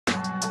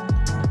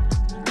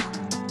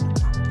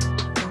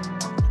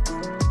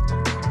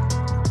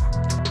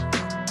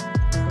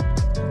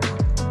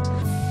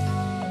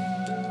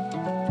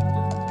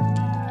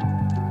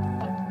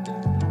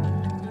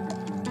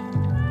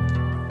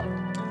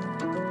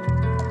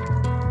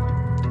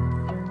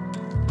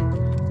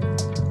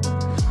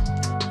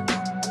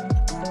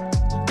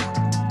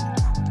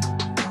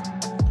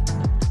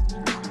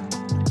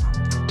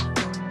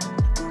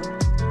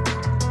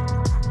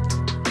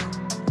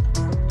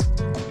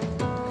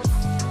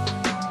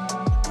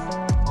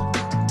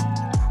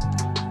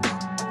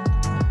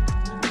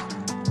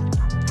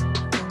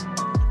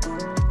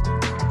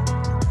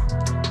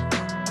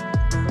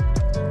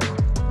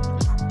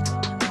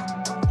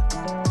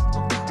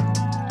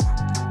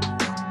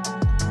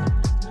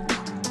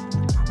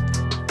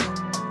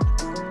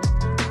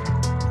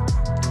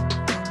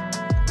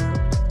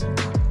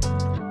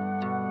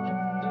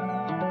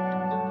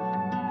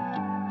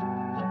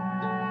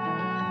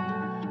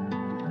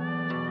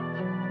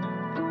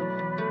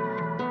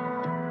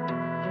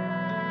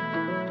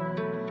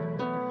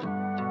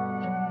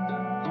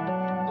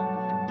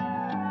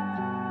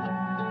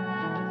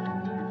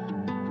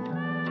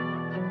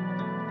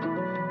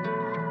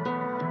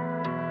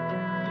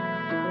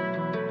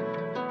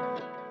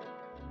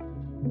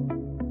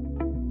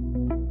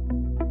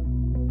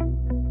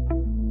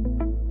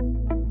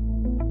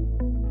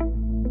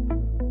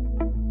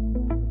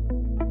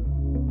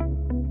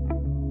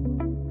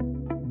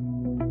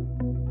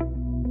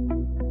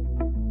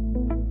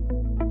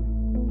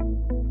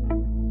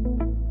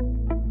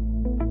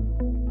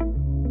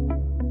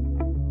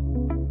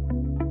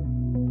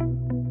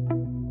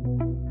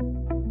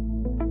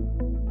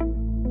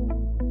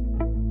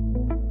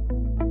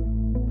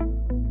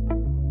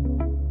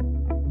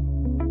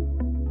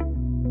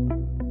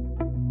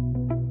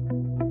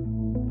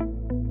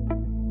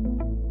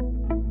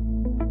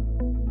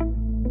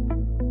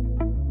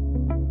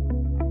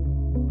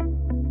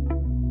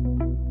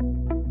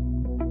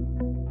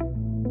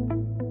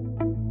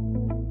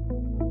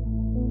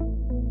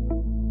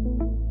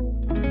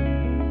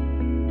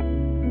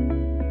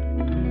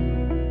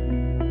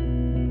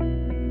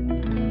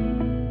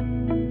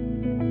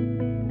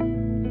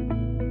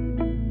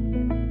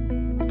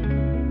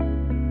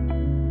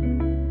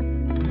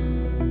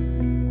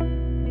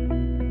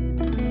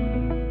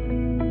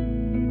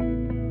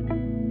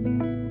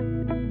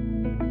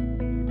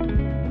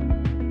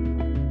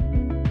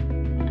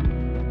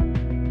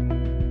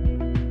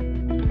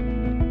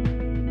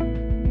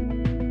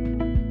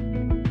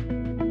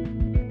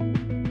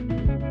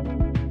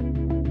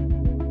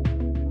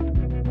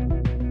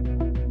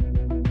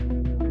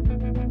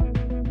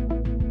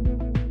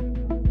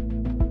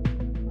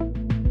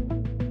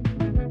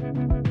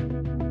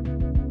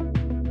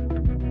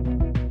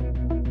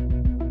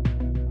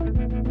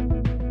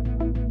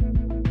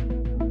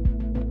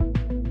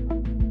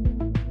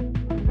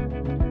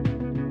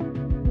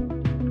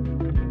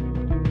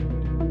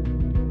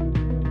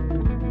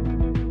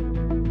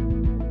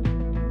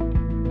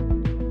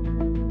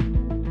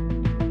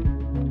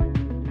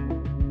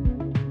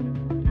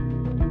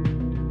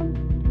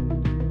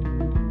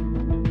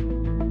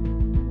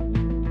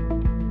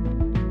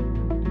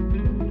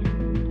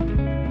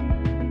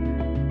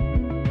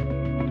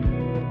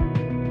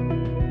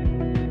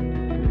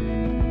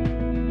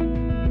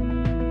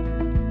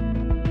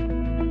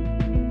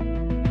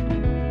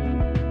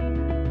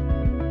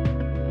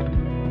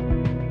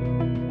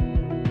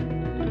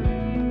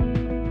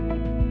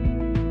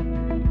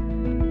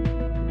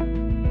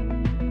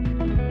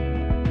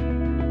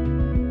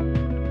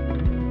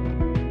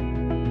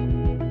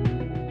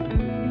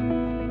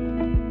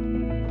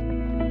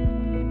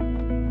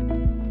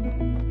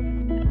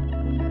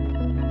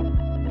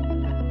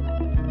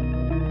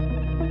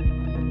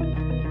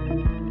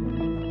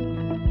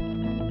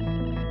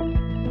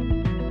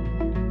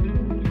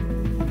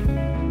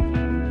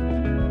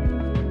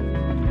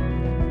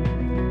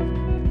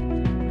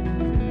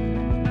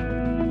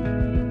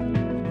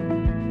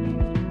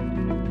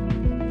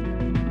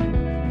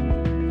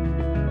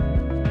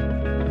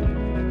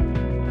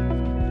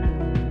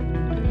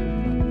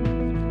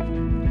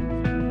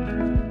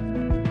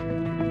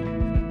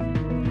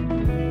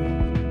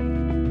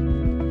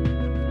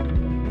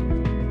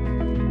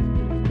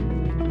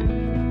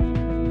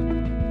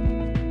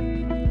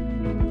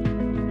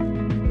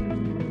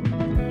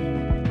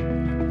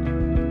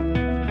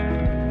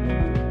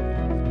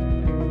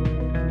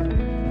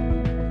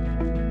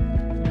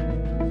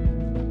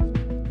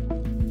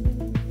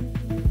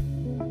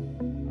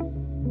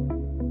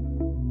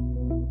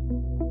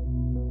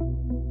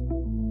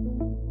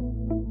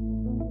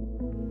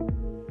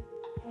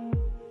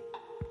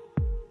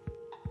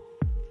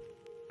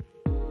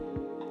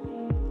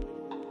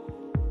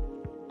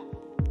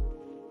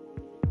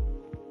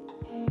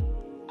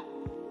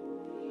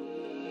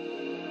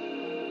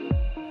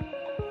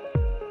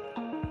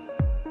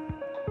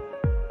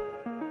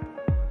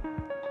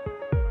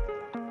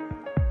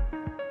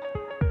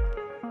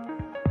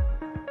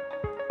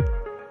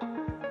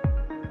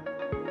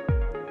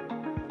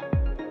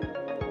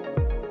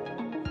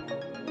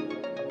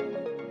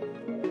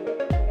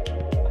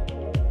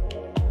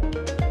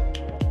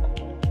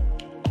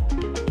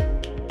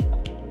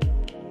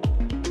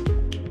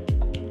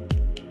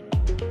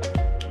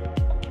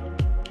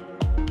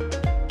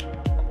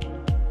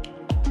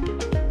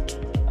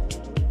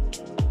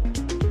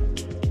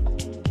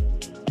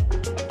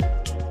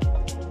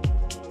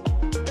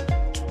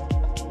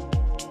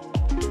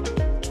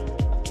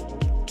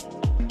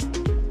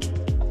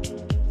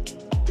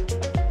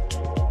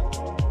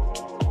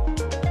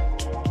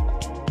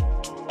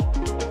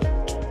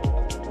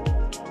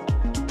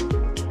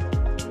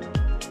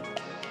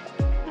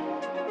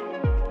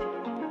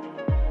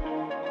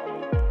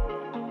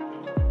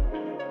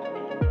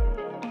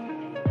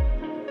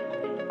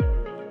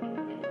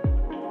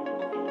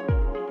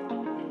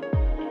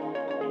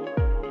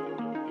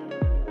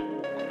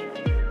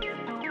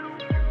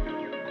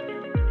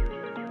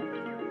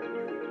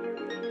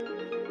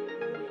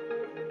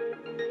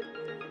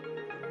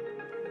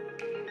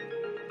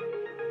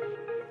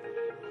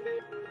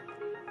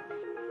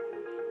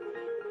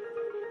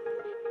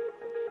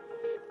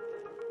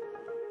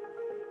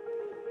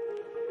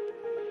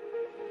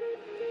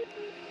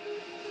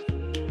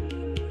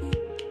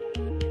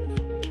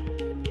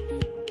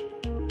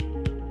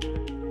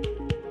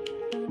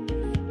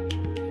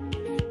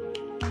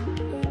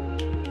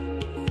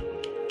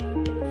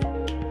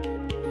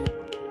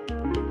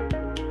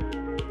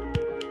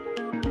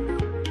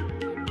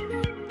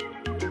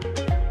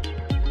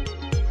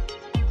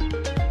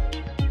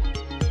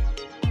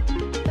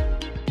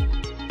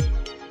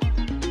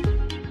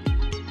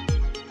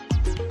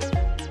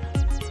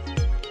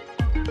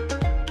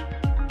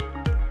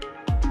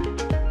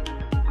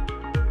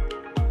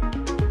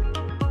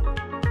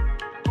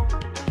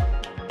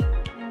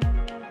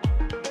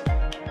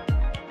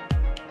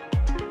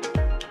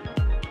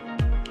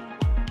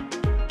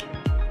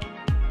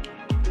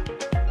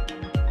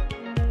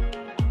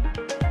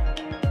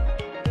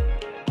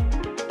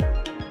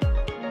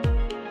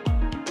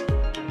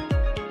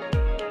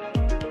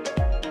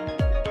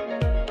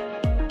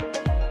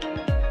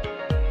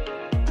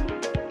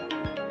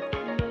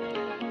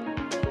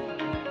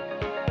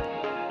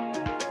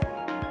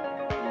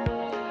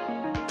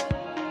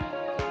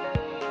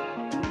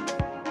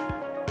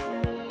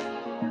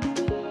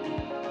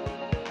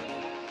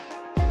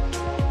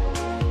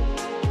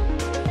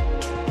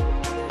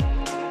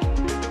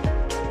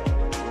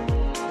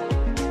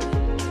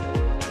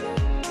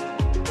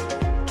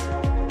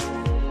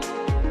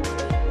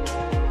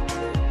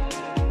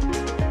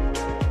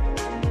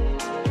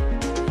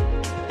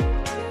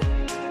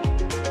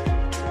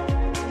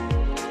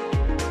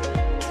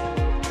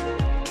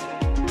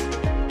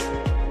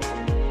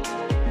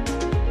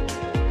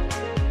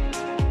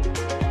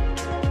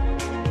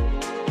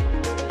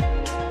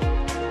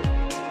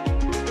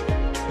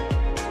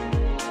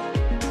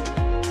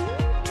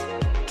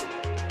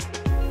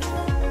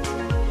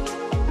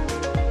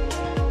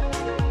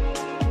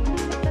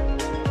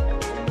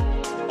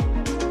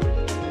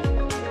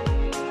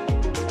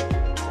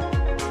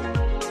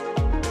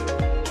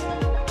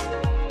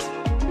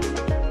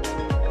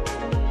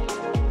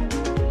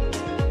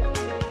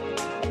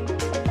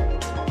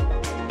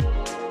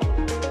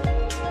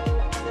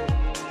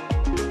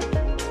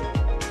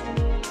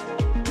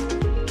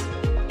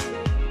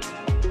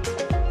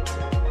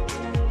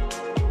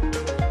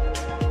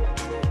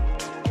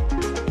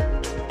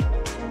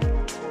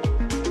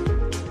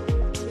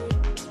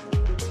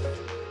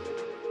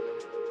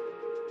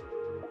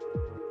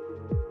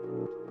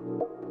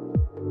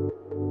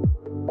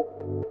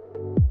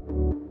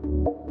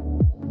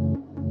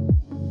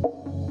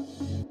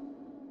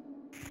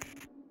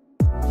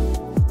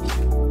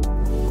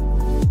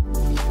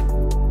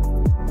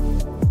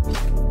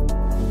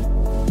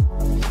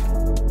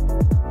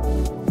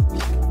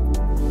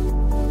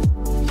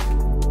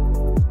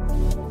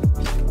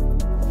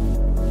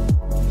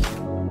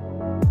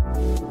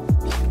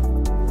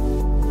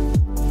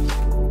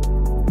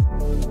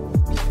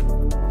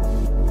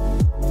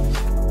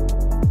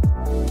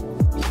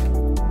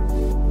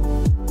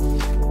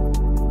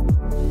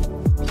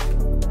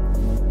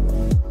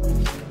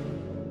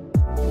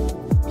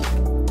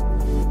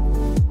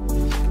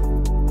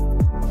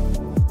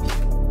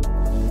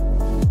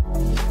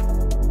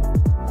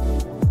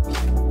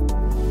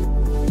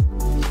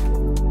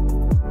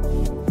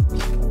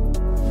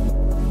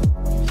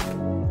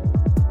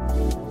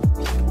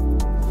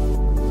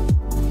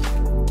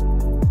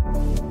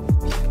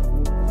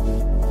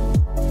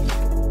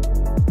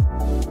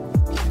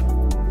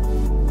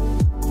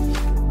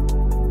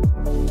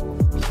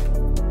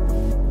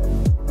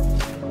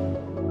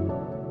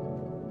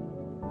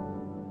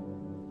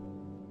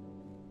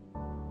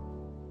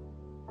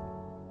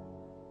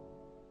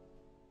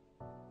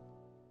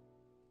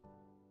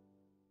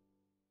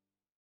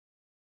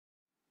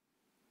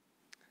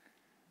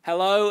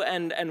Hello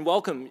and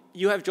welcome.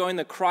 You have joined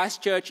the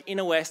Christchurch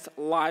Inner West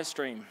live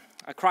stream.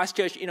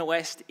 Christchurch Inner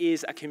West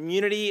is a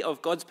community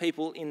of God's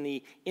people in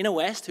the Inner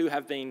West who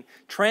have been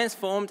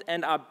transformed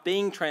and are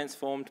being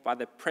transformed by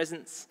the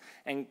presence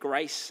and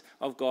grace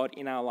of God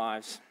in our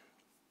lives.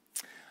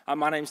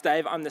 My name's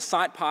Dave. I'm the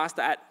site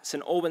pastor at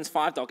St Albans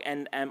Five Dock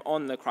and am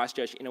on the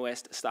Christchurch Inner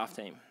West staff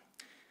team.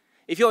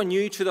 If you're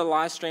new to the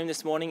live stream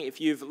this morning,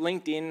 if you've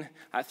linked in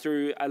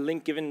through a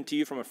link given to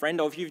you from a friend,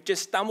 or if you've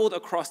just stumbled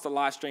across the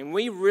live stream,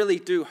 we really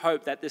do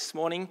hope that this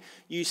morning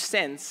you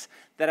sense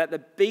that at the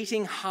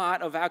beating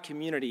heart of our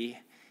community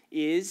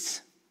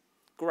is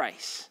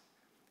grace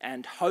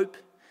and hope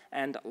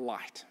and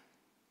light.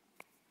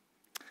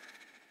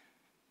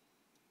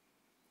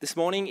 This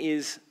morning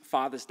is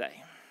Father's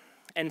Day,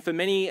 and for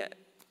many,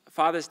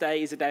 Father's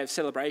Day is a day of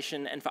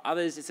celebration, and for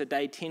others it's a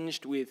day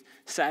tinged with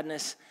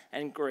sadness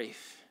and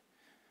grief.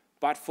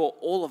 But for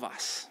all of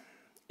us,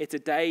 it's a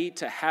day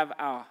to have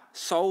our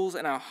souls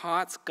and our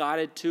hearts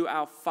guided to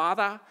our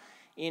Father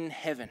in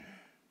heaven.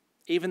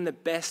 Even the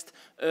best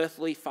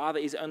earthly father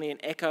is only an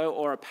echo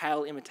or a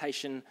pale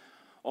imitation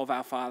of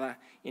our Father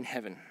in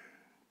heaven.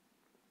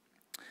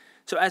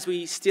 So as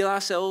we still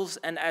ourselves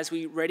and as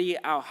we ready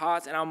our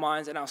hearts and our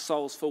minds and our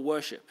souls for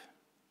worship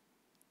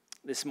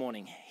this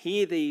morning,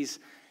 hear these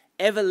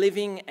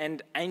ever-living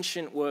and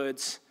ancient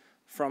words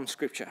from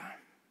Scripture.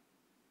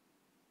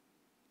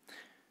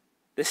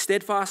 The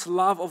steadfast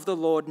love of the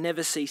Lord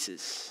never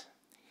ceases.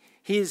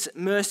 His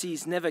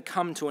mercies never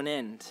come to an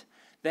end.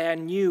 They are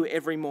new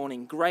every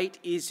morning. Great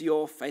is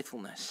your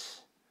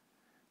faithfulness.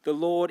 The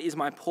Lord is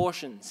my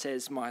portion,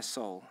 says my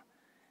soul.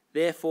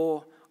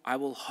 Therefore, I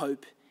will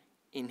hope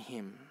in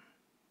him.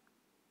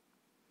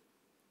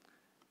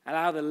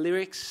 Allow the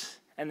lyrics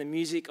and the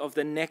music of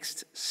the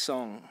next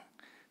song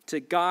to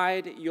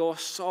guide your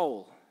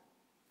soul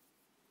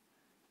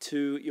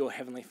to your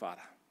Heavenly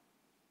Father.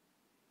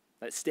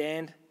 Let's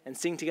stand and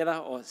sing together,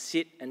 or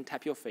sit and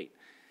tap your feet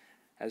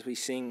as we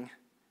sing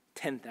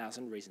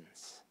 10,000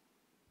 Reasons.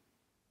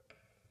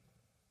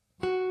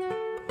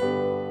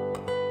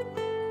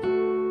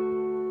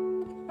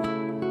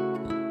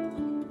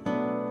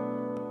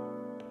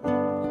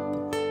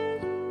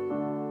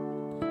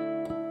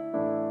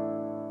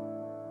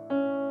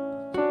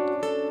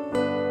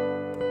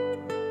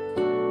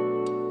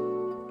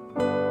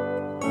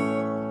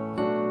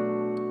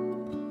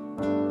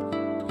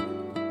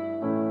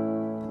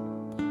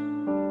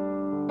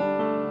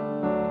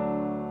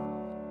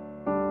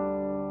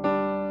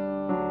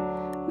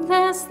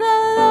 Bless the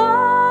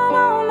Lord,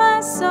 oh my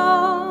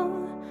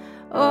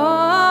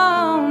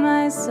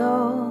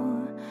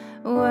soul,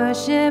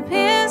 worship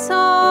his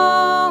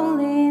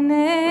holy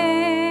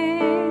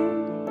name.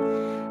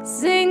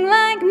 Sing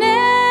like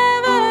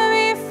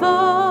never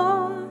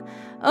before,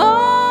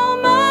 oh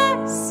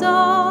my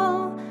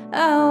soul,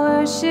 I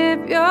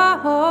worship your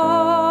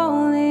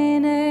holy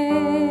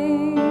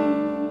name.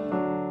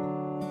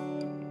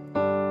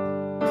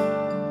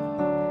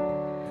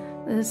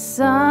 The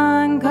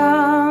sun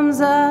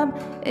comes up,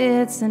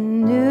 it's a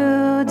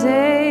new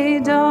day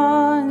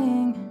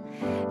dawning.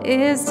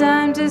 It's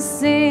time to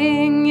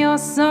sing your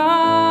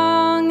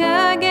song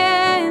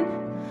again.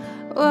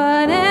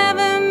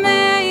 Whatever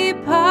may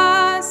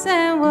pass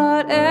and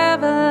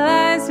whatever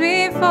lies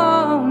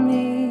before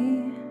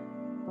me,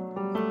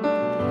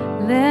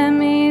 let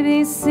me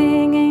be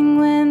singing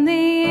when the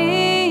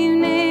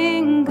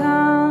evening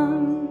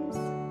comes.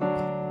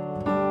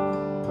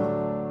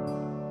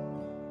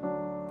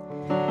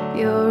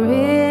 You're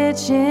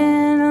rich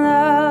in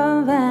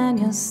love and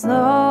you're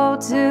slow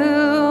to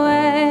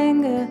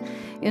anger.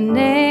 Your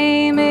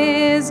name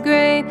is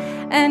great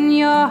and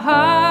your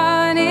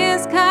heart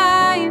is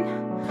kind.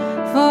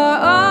 For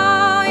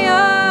all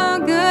your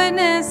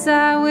goodness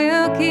I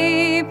will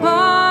keep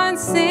on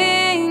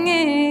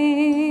singing.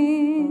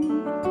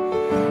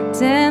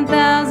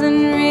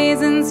 10,000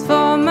 reasons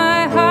for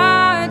my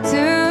heart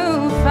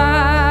to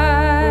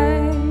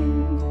find.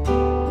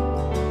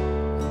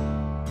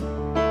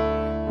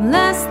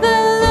 Bless the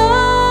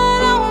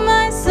Lord, oh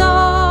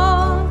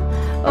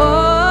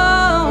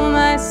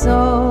my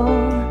soul,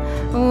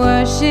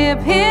 worship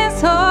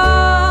his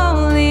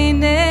holy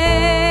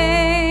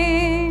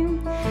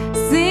name.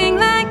 Sing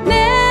like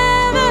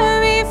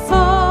never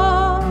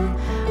before,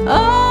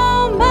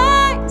 oh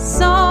my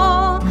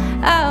soul,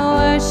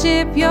 I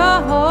worship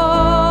your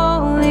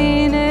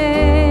holy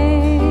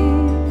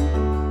name.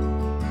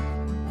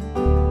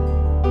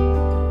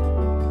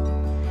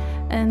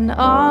 And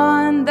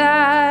on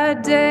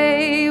that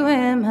day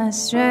when my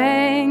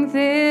strength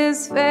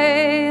is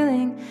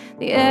failing,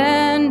 the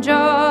end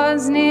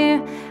draws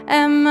near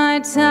and my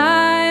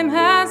time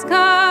has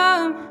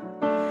come,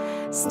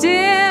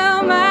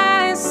 still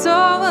my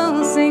soul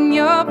will sing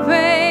your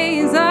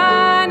praise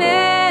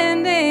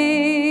unending.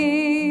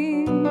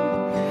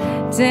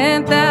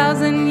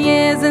 10,000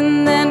 years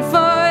and then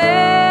forevermore.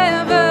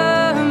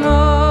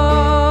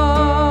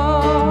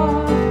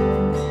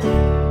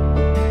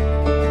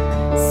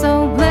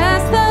 So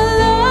bless the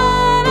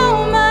Lord,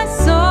 oh my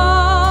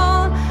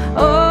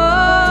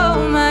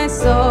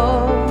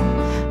soul,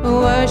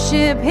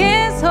 worship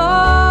His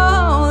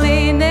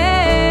holy name.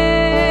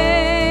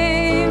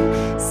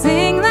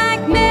 Sing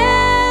like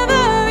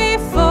never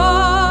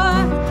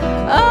before.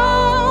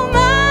 Oh,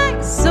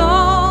 my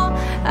soul,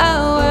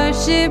 I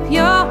worship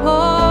Your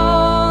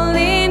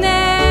holy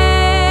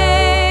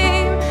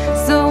name.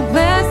 So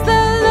bless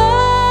the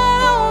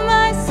Lord, oh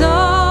my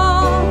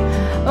soul.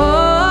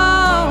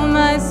 Oh,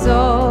 my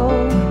soul,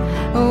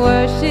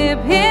 worship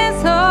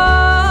His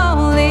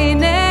holy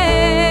name.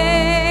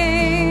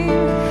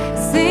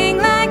 Sing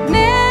like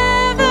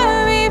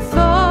never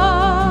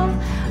before.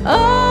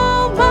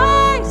 Oh,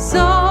 my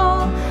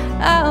soul,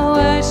 I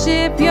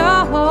worship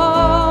Your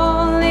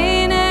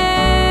holy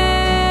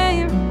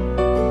name.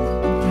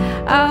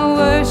 I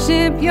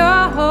worship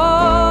Your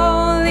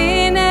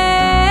holy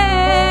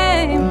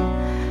name.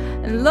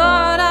 And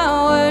Lord,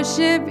 I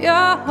worship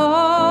Your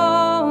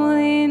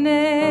holy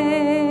name.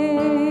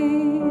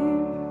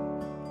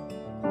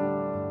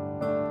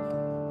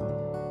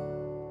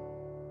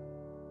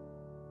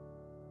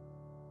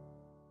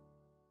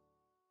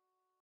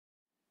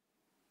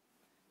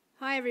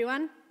 Hi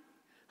everyone.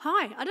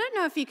 Hi, I don't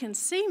know if you can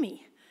see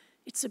me.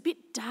 It's a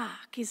bit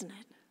dark, isn't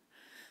it?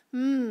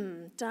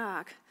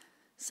 Dark.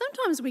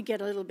 Sometimes we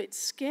get a little bit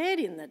scared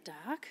in the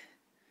dark.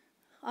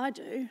 I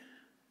do.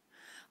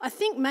 I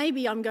think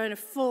maybe I'm going to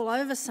fall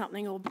over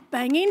something or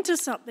bang into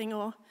something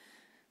or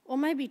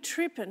maybe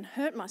trip and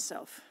hurt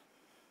myself.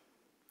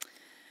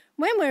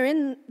 When we're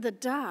in the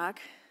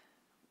dark,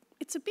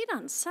 it's a bit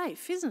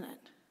unsafe, isn't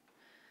it?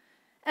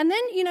 And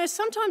then,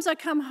 sometimes I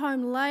come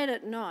home late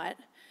at night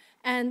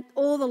and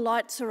all the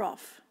lights are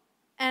off.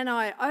 And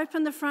I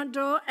open the front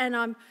door and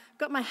I've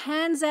got my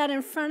hands out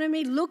in front of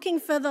me looking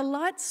for the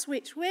light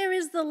switch. Where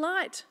is the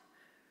light?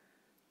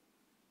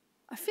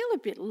 I feel a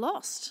bit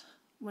lost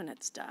when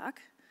it's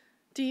dark.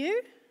 Do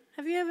you?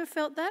 Have you ever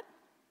felt that?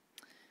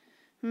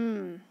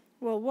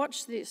 Well,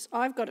 watch this.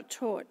 I've got a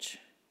torch.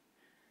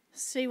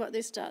 See what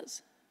this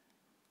does.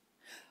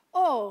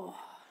 Oh,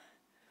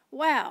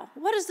 wow.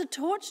 What does the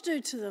torch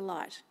do to the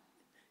light?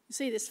 You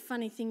see this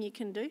funny thing you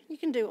can do? You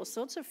can do all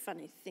sorts of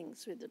funny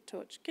things with the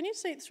torch. Can you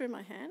see it through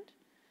my hand?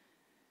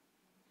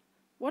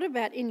 What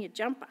about in your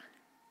jumper?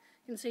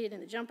 You can see it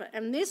in the jumper.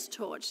 And this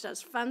torch does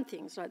fun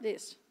things like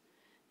this.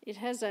 It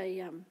has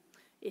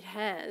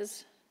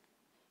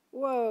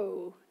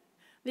whoa,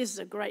 this is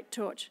a great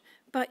torch.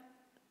 But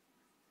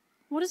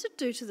what does it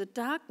do to the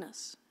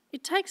darkness?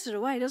 It takes it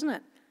away, doesn't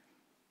it?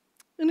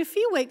 In a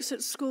few weeks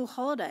at school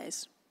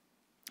holidays,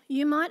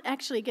 you might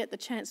actually get the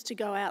chance to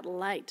go out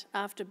late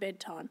after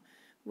bedtime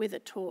with a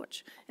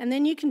torch. And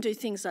then you can do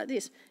things like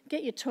this.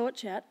 Get your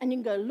torch out and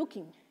you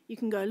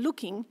can go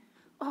looking.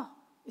 Oh,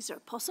 is there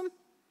a possum?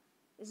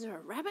 Is there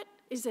a rabbit?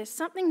 Is there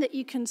something that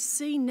you can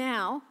see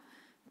now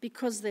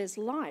because there's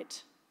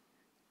light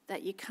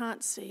that you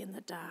can't see in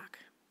the dark?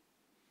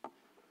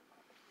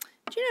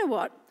 Do you know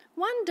what?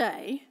 One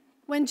day,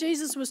 when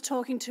Jesus was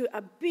talking to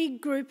a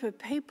big group of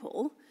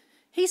people,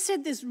 he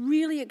said this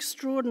really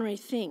extraordinary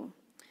thing.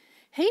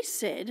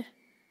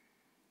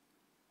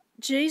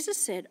 Jesus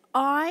said,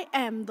 I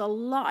am the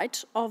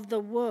light of the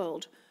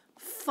world.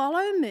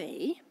 Follow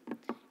me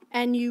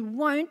and you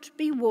won't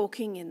be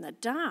walking in the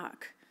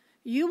dark.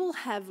 You will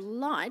have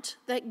light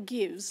that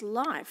gives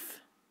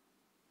life.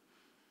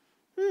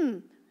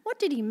 What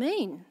did he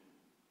mean?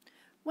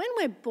 When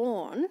we're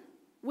born,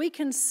 we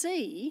can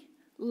see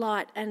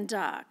light and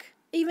dark.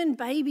 Even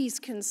babies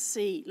can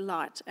see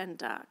light and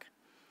dark.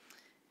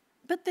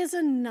 But there's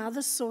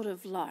another sort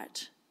of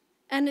light.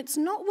 And it's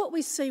not what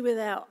we see with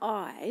our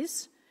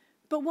eyes,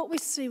 but what we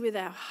see with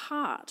our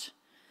heart.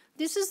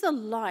 This is the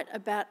light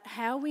about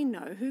how we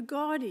know who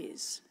God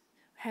is,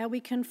 how we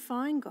can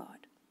find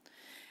God.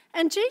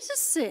 And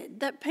Jesus said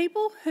that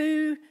people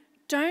who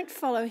don't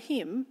follow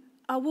him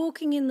are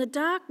walking in the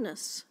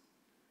darkness.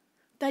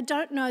 They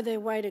don't know their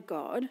way to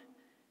God,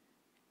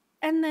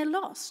 and they're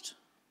lost.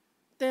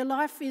 Their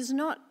life is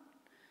not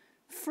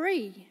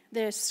free.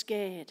 They're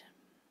scared.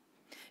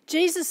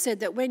 Jesus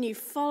said that when you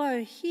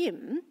follow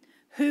him,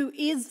 who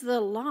is the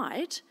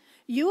light,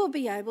 you will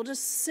be able to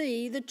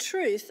see the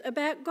truth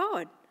about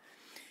God.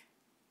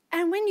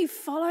 And when you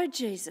follow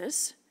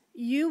Jesus,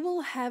 you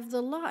will have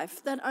the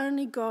life that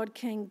only God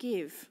can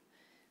give.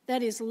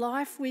 That is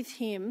life with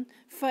him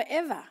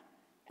forever.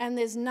 And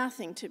there's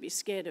nothing to be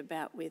scared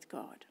about with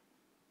God.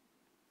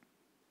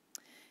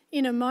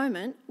 In a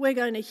moment, we're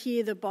going to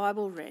hear the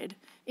Bible read,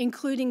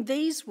 including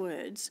these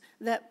words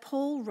that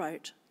Paul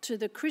wrote to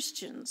the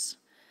Christians.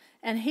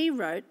 And he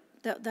wrote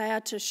that they are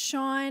to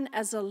shine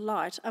as a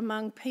light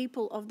among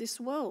people of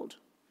this world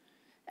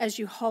as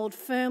you hold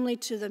firmly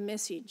to the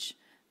message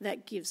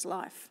that gives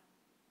life.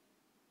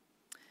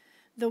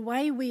 The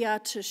way we are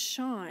to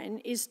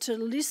shine is to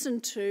listen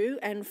to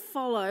and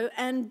follow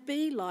and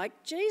be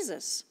like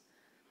Jesus.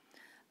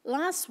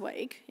 Last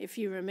week, if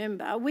you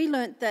remember, we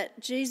learnt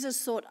that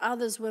Jesus thought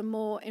others were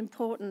more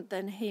important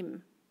than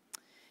him.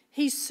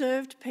 He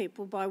served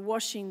people by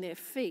washing their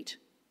feet.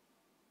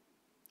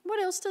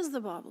 What else does the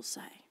Bible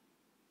say?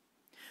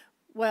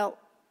 Well,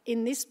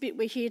 in this bit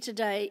we hear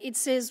today, it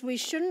says we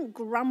shouldn't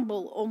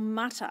grumble or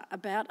mutter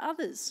about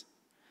others.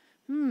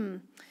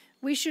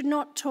 We should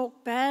not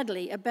talk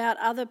badly about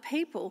other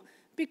people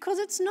because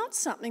it's not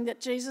something that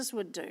Jesus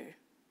would do.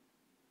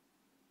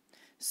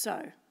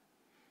 So,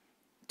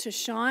 to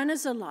shine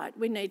as a light,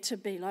 we need to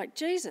be like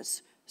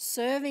Jesus,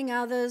 serving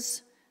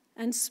others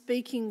and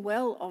speaking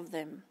well of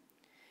them.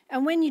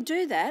 And when you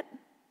do that,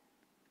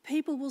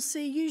 people will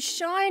see you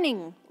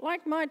shining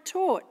like my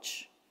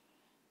torch.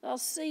 They'll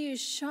see you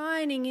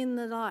shining in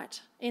the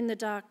light, in the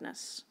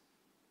darkness.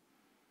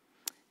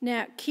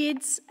 Now,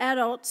 kids,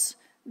 adults,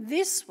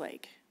 this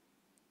week,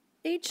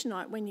 each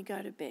night when you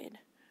go to bed,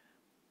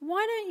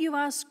 why don't you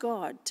ask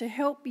God to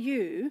help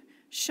you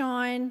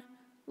shine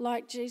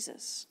like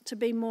Jesus, to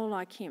be more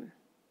like him?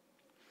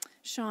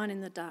 Shine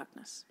in the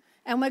darkness.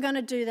 And we're going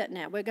to do that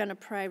now. We're going to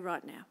pray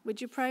right now.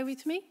 Would you pray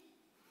with me?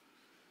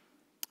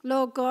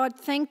 Lord God,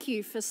 thank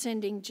you for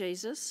sending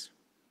Jesus.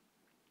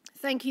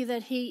 Thank you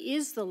that he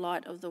is the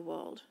light of the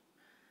world.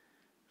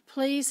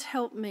 Please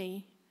help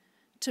me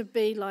to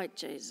be like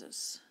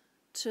Jesus,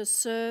 to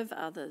serve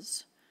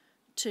others,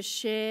 to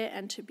share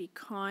and to be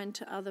kind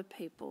to other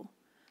people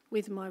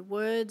with my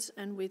words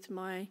and with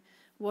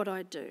what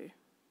I do.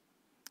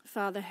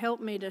 Father,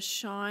 help me to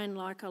shine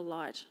like a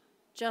light,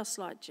 just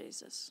like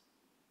Jesus.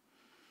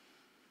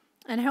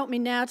 And help me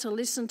now to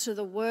listen to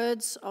the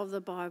words of the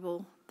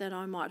Bible that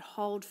I might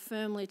hold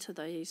firmly to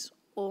these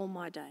all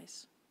my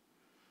days.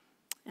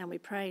 And we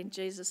pray in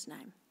Jesus'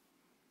 name.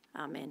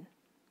 Amen.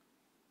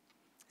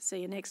 See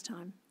you next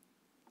time.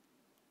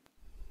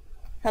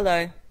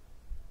 Hello,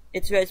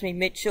 it's Rosemary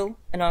Mitchell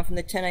and I'm from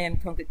the 10 a.m.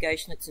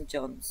 congregation at St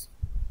John's.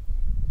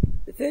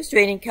 The first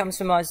reading comes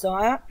from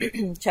Isaiah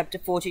chapter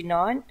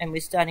 49 and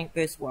we're starting at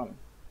verse 1.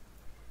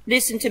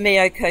 Listen to me,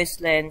 O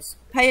coastlands.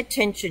 Pay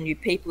attention, you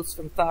peoples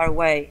from far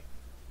away.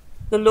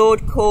 The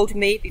Lord called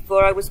me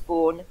before I was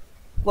born.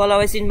 While I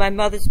was in my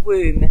mother's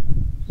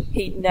womb,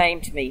 he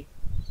named me.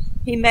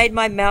 He made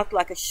my mouth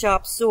like a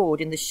sharp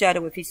sword. In the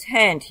shadow of his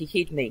hand he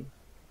hid me.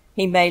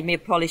 He made me a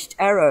polished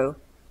arrow.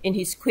 In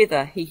his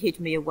quiver he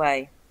hid me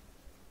away.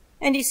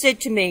 And he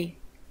said to me,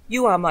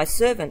 You are my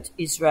servant,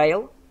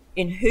 Israel,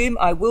 in whom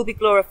I will be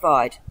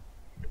glorified.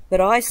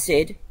 But I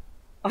said,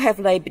 I have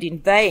laboured in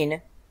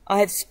vain. I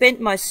have spent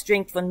my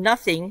strength for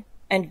nothing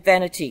and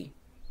vanity.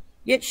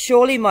 Yet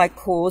surely my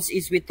cause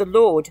is with the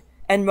Lord,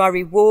 and my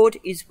reward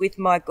is with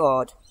my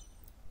God.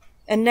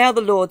 And now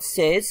the Lord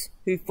says,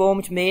 who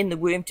formed me in the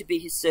womb to be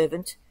his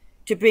servant,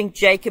 to bring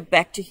Jacob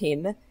back to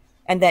him,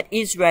 and that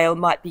Israel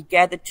might be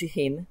gathered to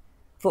him,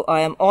 for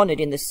I am honoured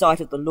in the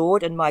sight of the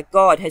Lord, and my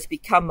God has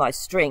become my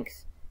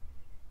strength.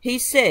 He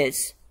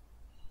says,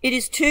 It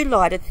is too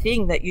light a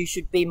thing that you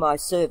should be my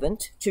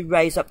servant, to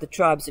raise up the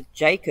tribes of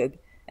Jacob,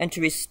 and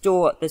to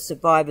restore the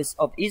survivors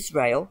of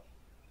Israel.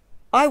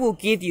 I will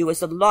give you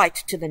as a light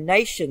to the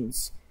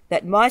nations,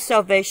 that my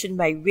salvation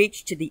may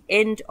reach to the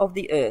end of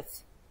the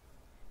earth.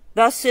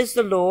 Thus says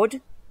the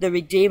Lord, the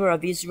Redeemer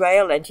of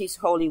Israel and his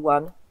Holy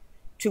One,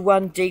 to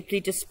one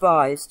deeply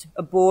despised,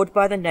 abhorred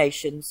by the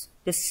nations,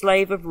 the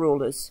slave of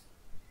rulers.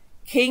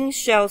 Kings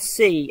shall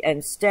see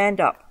and stand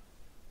up,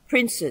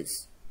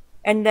 princes,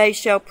 and they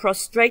shall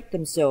prostrate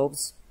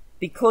themselves,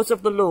 because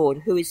of the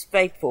Lord who is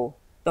faithful,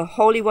 the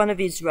Holy One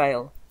of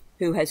Israel,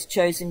 who has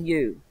chosen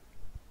you.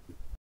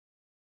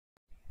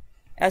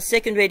 Our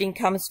second reading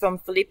comes from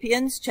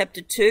Philippians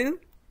chapter 2,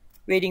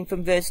 reading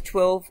from verse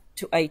 12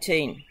 to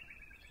 18.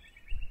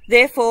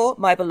 Therefore,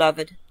 my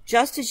beloved,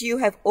 just as you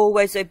have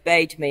always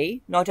obeyed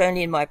me, not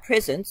only in my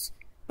presence,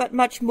 but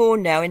much more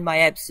now in my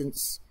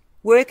absence,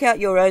 work out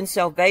your own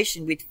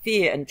salvation with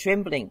fear and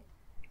trembling.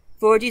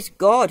 For it is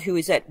God who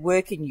is at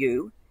work in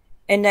you,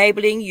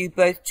 enabling you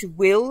both to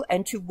will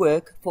and to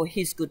work for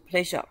his good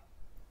pleasure.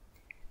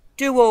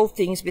 Do all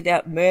things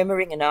without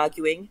murmuring and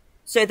arguing,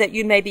 so that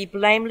you may be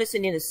blameless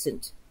and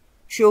innocent,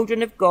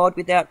 children of God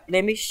without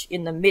blemish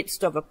in the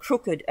midst of a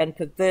crooked and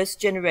perverse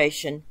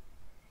generation,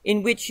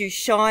 in which you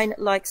shine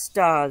like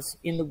stars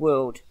in the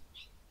world.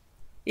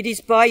 It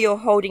is by your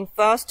holding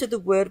fast to the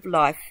word of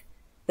life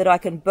that I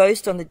can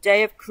boast on the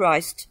day of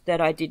Christ that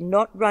I did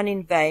not run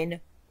in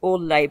vain or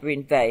labour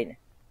in vain.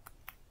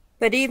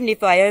 But even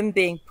if I am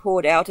being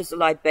poured out as a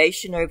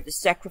libation over the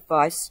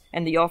sacrifice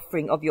and the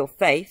offering of your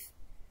faith,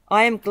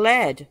 I am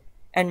glad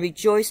and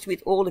rejoiced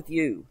with all of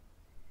you.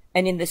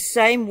 And in the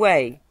same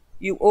way,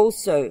 you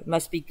also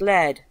must be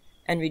glad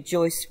and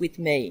rejoice with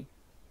me.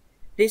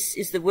 This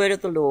is the word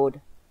of the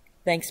Lord.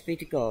 Thanks be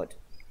to God.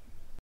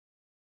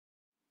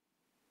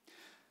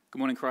 Good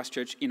morning,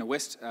 Christchurch Inner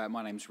West.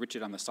 My name's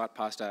Richard. I'm the site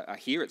pastor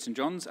here at St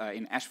John's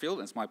in Ashfield.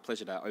 And it's my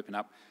pleasure to open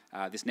up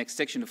this next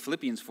section of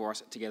Philippians for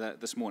us together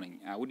this morning.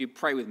 Would you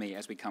pray with me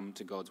as we come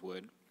to God's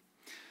word?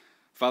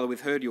 Father,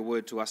 we've heard your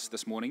word to us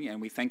this morning,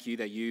 and we thank you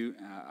that you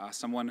are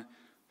someone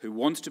who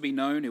wants to be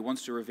known, who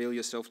wants to reveal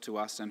yourself to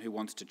us, and who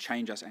wants to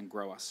change us and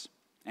grow us.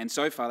 And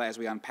so, Father, as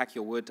we unpack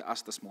your word to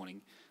us this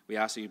morning, we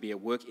ask that you be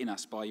at work in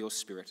us by your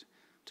Spirit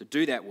to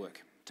do that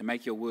work, to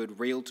make your word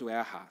real to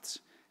our hearts,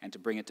 and to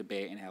bring it to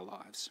bear in our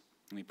lives.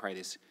 And we pray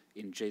this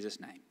in Jesus'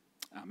 name.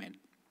 Amen.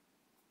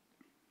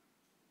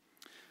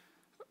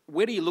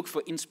 where do you look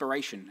for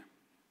inspiration?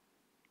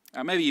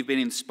 Maybe you've been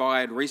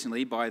inspired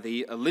recently by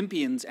the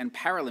Olympians and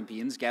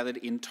Paralympians gathered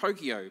in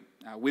Tokyo,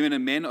 women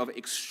and men of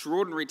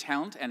extraordinary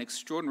talent and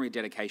extraordinary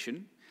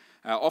dedication,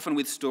 often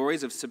with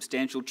stories of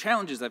substantial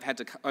challenges they've had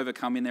to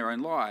overcome in their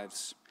own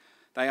lives.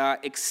 They are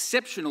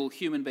exceptional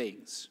human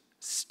beings,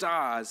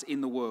 stars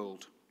in the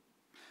world.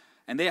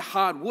 And their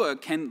hard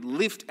work can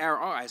lift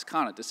our eyes,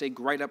 can't it, to see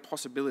greater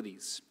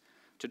possibilities,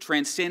 to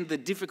transcend the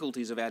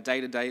difficulties of our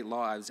day-to-day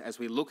lives as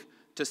we look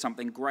to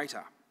something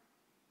greater.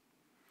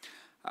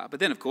 But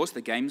then, of course,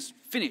 the games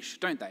finish,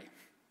 don't they?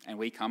 And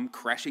we come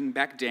crashing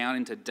back down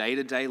into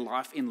day-to-day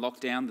life in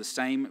lockdown, the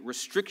same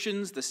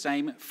restrictions, the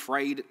same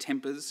frayed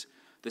tempers,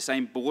 the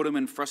same boredom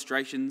and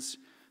frustrations,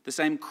 the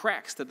same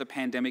cracks that the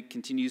pandemic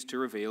continues to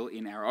reveal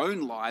in our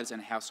own lives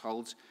and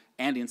households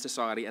and in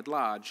society at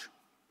large.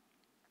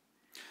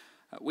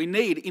 We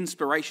need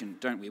inspiration,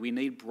 don't we? We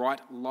need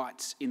bright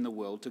lights in the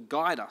world to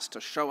guide us,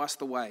 to show us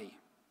the way.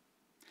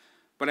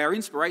 But our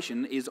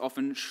inspiration is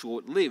often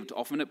short-lived.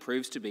 Often it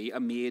proves to be a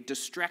mere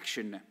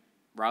distraction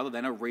rather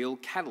than a real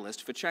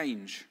catalyst for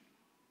change.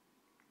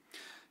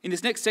 In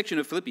this next section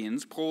of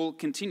Philippians, Paul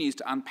continues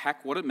to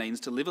unpack what it means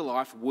to live a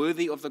life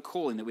worthy of the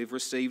calling that we've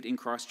received in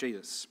Christ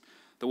Jesus,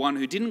 the one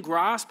who didn't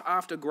grasp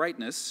after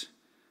greatness,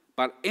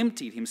 but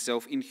emptied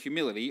himself in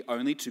humility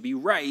only to be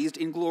raised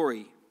in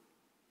glory.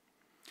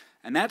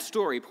 And that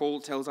story,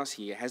 Paul tells us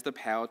here, has the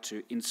power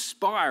to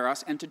inspire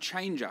us and to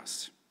change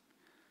us.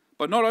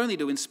 But not only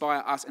to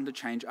inspire us and to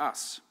change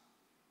us.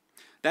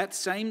 That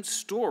same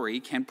story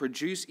can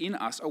produce in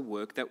us a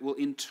work that will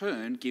in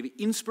turn give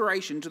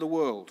inspiration to the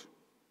world.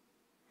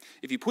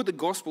 If you put the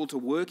gospel to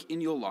work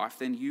in your life,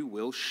 then you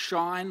will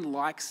shine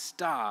like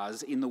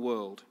stars in the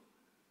world.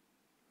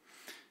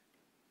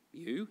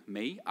 You,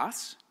 me,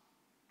 us?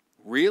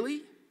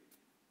 Really?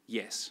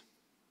 Yes.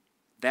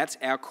 That's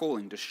our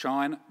calling, to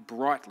shine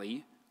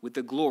brightly with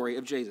the glory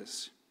of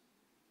Jesus.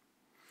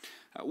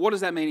 What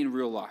does that mean in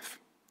real life?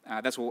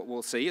 That's what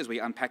we'll see as we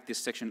unpack this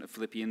section of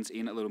Philippians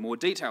in a little more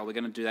detail. We're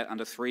going to do that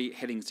under 3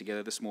 headings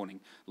together this morning.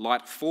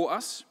 Light for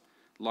us,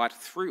 light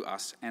through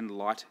us, and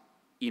light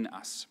in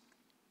us.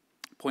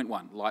 Point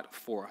 1, light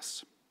for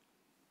us.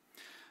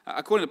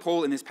 According to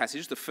Paul in this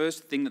passage, the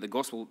first thing that the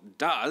gospel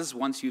does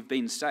once you've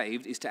been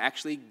saved is to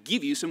actually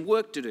give you some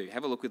work to do.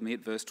 Have a look with me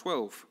at verse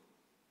 12.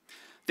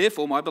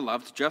 Therefore, my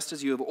beloved, just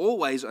as you have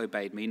always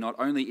obeyed me, not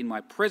only in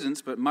my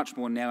presence, but much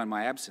more now in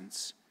my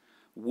absence,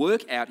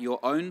 work out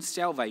your own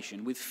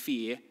salvation with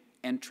fear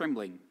and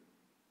trembling.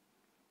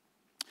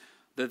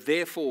 The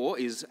therefore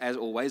is, as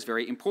always,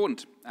 very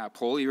important.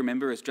 Paul, you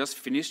remember, has just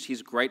finished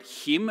his great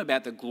hymn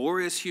about the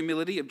glorious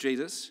humility of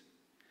Jesus.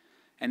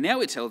 And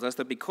now it tells us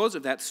that because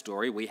of that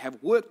story, we have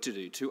work to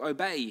do, to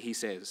obey, he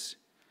says.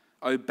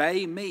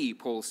 Obey me,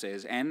 Paul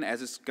says, and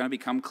as it's going to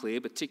become clear,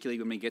 particularly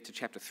when we get to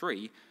chapter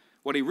 3,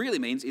 what he really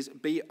means is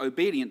be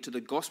obedient to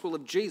the gospel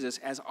of Jesus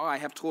as I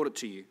have taught it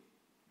to you.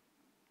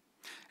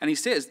 And he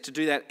says to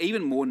do that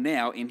even more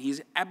now in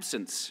his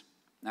absence.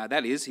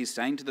 That is, he's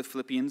saying to the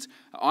Philippians,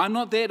 I'm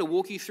not there to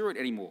walk you through it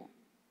anymore.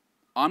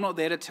 I'm not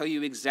there to tell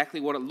you exactly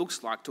what it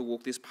looks like to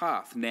walk this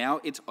path. Now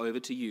it's over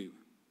to you.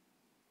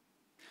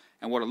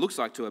 And what it looks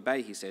like to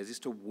obey, he says, is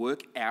to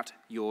work out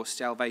your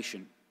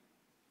salvation.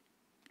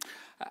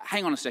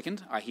 Hang on a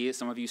second, I hear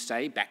some of you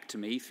say back to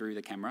me through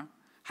the camera.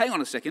 Hang on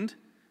a second,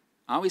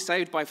 are we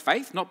saved by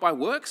faith, not by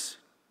works?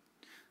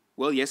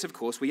 Well, yes, of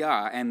course we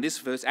are, and this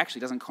verse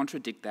actually doesn't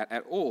contradict that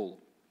at all.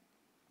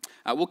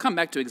 We'll come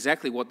back to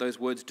exactly what those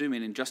words do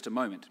mean in just a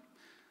moment.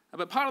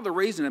 But part of the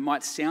reason it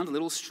might sound a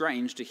little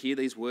strange to hear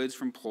these words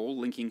from Paul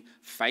linking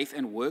faith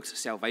and works,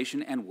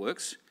 salvation and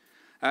works,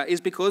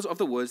 is because of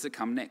the words that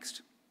come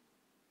next.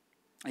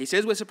 He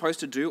says we're supposed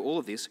to do all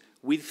of this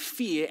with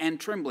fear and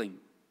trembling.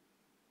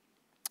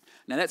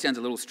 Now that sounds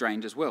a little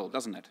strange as well,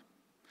 doesn't it?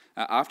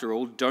 After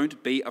all,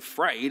 don't be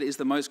afraid is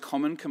the most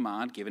common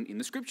command given in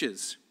the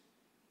Scriptures.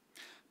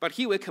 But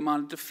here we're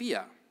commanded to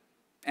fear,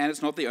 and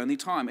it's not the only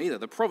time either.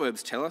 The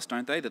Proverbs tell us,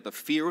 don't they, that the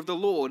fear of the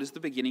Lord is the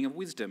beginning of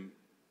wisdom.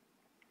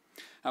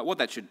 What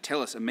that should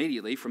tell us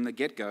immediately from the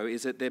get-go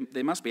is that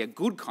there must be a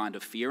good kind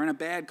of fear and a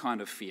bad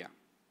kind of fear.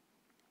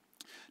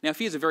 Now,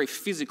 fear is a very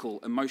physical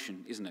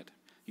emotion, isn't it?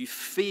 You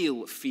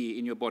feel fear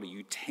in your body.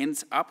 You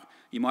tense up.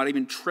 You might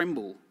even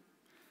tremble.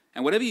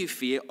 And whatever you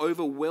fear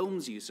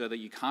overwhelms you so that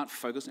you can't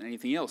focus on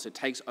anything else. It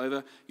takes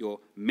over your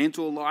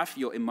mental life,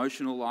 your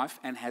emotional life,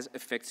 and has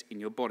effects in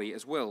your body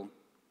as well.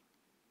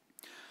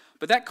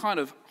 But that kind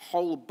of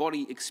whole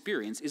body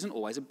experience isn't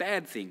always a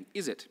bad thing,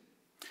 is it?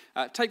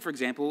 Take, for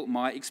example,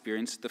 my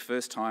experience the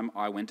first time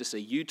I went to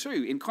see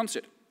U2 in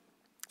concert.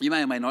 You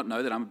may or may not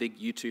know that I'm a big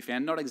U2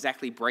 fan. Not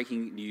exactly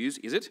breaking news,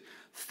 is it?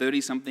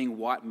 30-something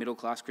white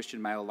middle-class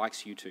Christian male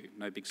likes U2.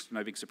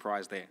 No big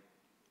surprise there.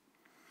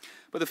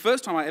 But the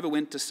first time I ever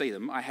went to see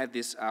them, I had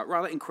this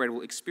rather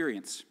incredible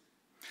experience.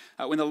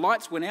 When the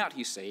lights went out,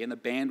 you see, and the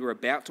band were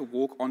about to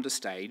walk onto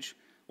stage,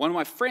 one of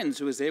my friends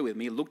who was there with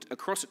me looked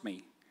across at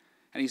me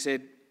and he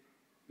said,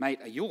 "Mate,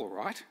 are you all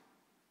right?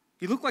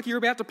 You look like you're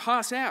about to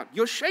pass out.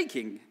 You're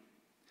shaking."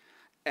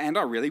 And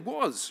I really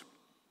was.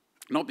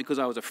 Not because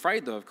I was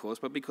afraid, though, of course,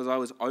 but because I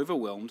was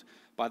overwhelmed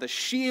by the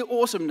sheer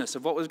awesomeness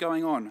of what was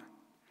going on.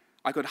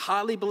 I could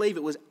hardly believe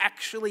it was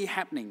actually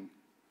happening,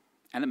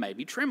 and it made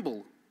me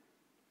tremble.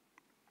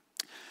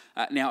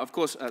 Now, of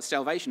course,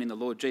 salvation in the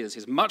Lord Jesus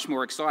is much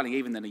more exciting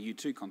even than a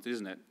U2 concert,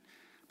 isn't it?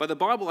 But the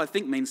Bible, I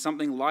think, means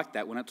something like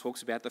that when it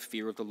talks about the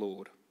fear of the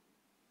Lord.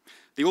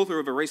 The author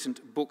of a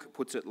recent book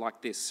puts it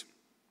like this.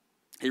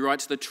 He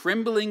writes, "The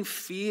trembling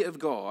fear of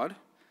God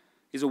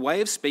is a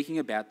way of speaking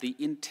about the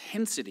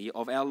intensity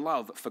of our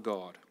love for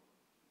God.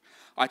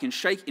 I can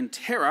shake in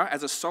terror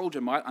as a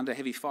soldier might under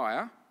heavy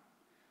fire,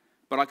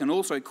 but I can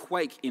also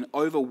quake in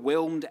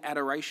overwhelmed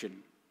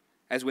adoration,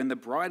 as when the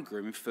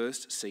bridegroom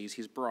first sees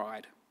his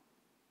bride."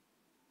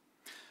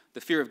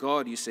 The fear of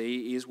God, you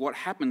see, is what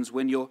happens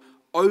when you're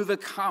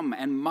overcome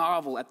and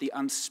marvel at the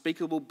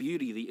unspeakable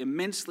beauty, the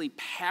immensely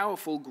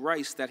powerful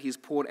grace that He's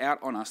poured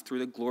out on us through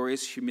the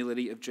glorious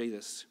humility of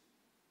Jesus.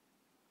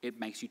 It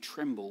makes you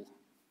tremble.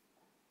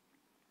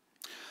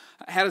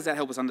 How does that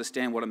help us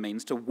understand what it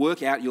means to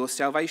work out your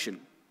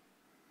salvation?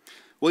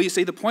 Well, you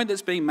see, the point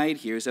that's being made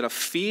here is that a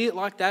fear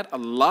like that, a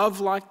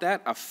love like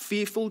that, a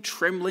fearful,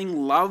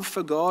 trembling love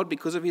for God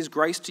because of His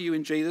grace to you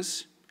in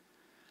Jesus,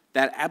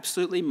 that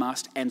absolutely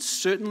must and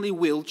certainly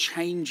will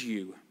change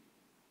you.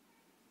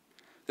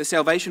 The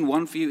salvation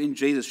won for you in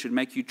Jesus should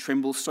make you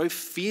tremble so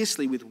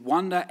fiercely with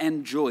wonder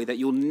and joy that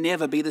you'll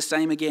never be the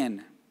same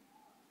again.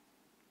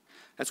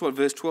 That's what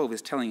verse 12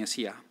 is telling us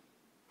here.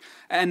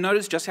 And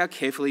notice just how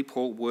carefully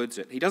Paul words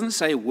it. He doesn't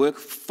say work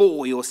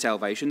for your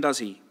salvation, does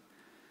he?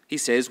 He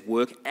says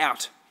work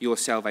out your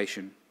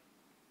salvation.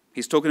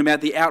 He's talking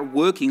about the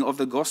outworking of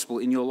the gospel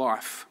in your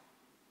life.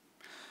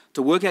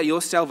 To work out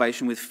your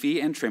salvation with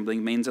fear and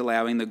trembling means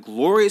allowing the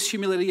glorious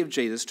humility of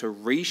Jesus to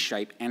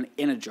reshape and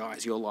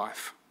energize your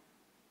life.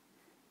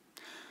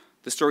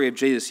 The story of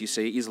Jesus, you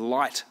see, is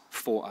light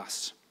for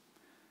us.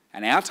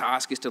 And our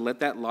task is to let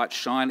that light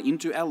shine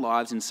into our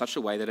lives in such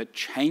a way that it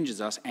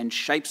changes us and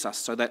shapes us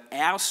so that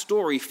our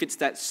story fits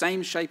that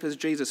same shape as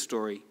Jesus'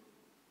 story.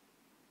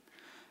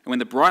 And when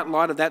the bright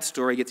light of that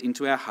story gets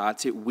into our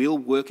hearts, it will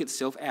work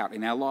itself out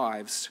in our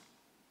lives.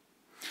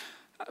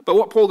 But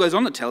what Paul goes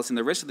on to tell us in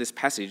the rest of this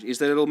passage is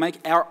that it'll make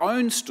our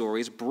own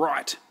stories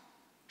bright,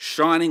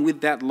 shining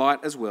with that light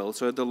as well,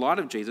 so that the light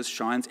of Jesus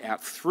shines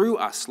out through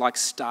us like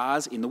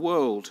stars in the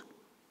world.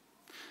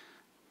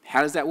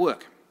 How does that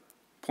work?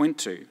 Point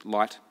 2,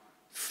 light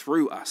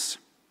through us.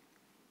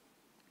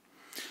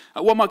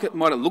 What might it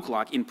look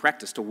like in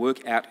practice to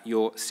work out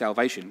your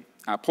salvation?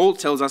 Paul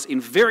tells us in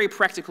very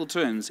practical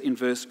terms in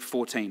verse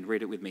 14.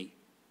 Read it with me.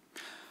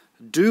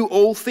 Do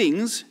all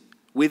things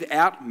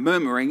without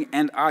murmuring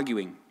and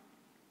arguing.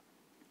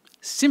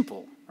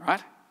 Simple,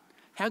 right?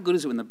 How good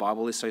is it when the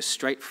Bible is so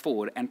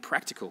straightforward and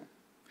practical?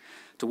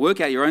 To work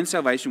out your own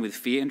salvation with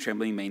fear and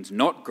trembling means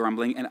not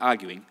grumbling and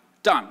arguing.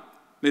 Done.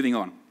 Moving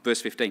on.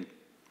 Verse 15.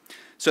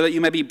 So that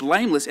you may be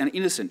blameless and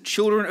innocent,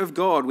 children of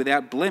God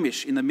without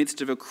blemish in the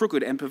midst of a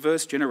crooked and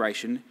perverse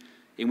generation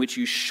in which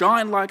you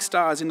shine like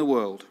stars in the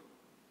world.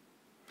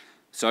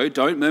 So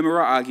don't murmur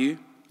or argue,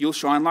 you'll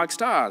shine like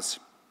stars.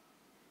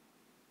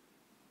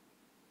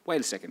 Wait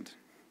a second.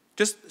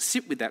 Just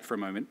sit with that for a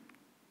moment.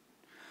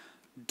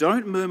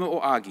 Don't murmur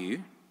or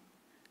argue,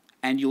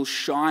 and you'll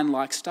shine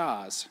like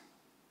stars.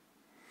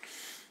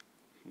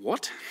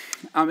 What?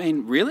 I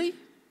mean, really?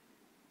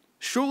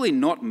 Surely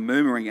not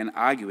murmuring and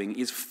arguing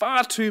is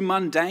far too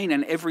mundane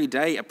and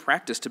everyday a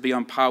practice to be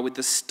on par with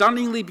the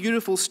stunningly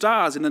beautiful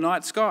stars in the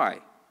night sky.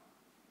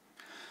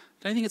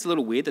 Don't you think it's a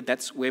little weird that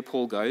that's where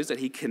Paul goes, that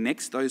he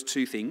connects those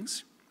two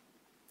things?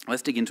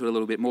 Let's dig into it a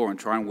little bit more and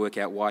try and work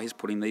out why he's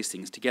putting these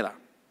things together.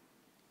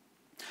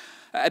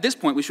 At this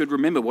point, we should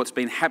remember what's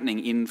been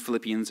happening in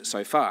Philippians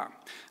so far.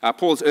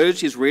 Paul's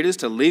urged his readers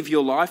to live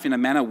your life in a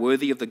manner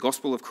worthy of the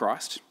gospel of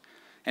Christ.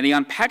 And he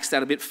unpacks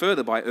that a bit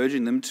further by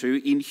urging them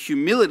to, in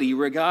humility,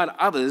 regard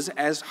others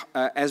as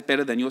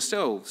better than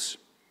yourselves.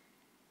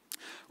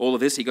 All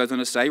of this, he goes on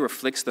to say,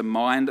 reflects the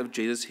mind of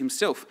Jesus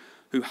himself,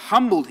 who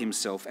humbled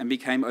himself and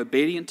became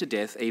obedient to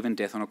death, even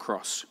death on a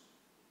cross.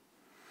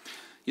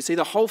 You see,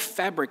 the whole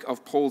fabric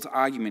of Paul's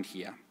argument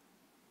here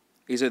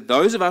is that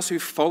those of us who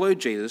follow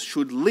Jesus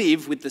should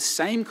live with the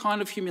same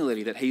kind of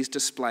humility that he's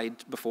displayed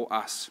before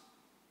us,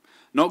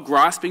 not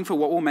grasping for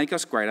what will make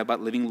us greater,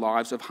 but living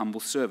lives of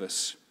humble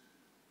service.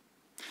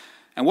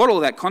 And what all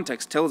that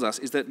context tells us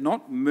is that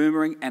not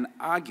murmuring and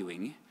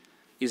arguing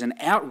is an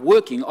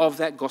outworking of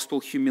that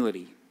gospel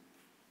humility.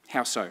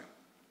 How so?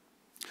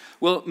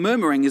 Well,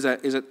 murmuring is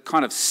a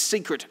kind of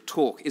secret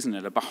talk, isn't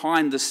it? A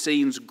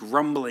behind-the-scenes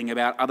grumbling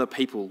about other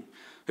people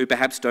who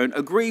perhaps don't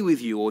agree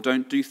with you or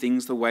don't do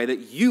things the way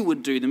that you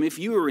would do them if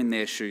you were in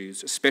their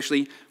shoes,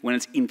 especially when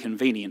it's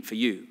inconvenient for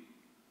you.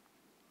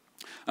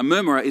 A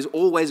murmurer is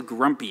always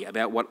grumpy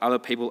about what other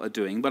people are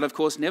doing, but of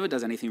course never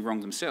does anything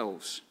wrong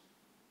themselves.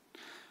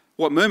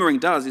 What murmuring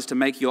does is to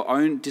make your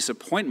own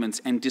disappointments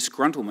and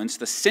disgruntlements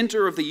the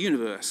centre of the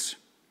universe.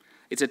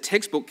 It's a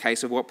textbook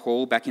case of what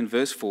Paul, back in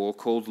verse 4,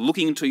 called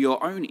looking to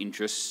your own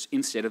interests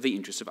instead of the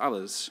interests of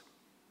others.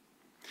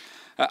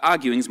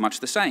 Arguing is much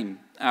the same.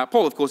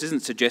 Paul, of course,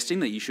 isn't suggesting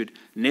that you should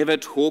never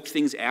talk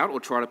things out or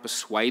try to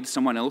persuade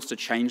someone else to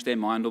change their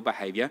mind or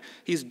behaviour.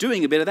 He's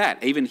doing a bit of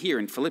that, even here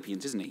in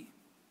Philippians, isn't he?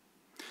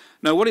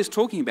 No, what he's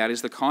talking about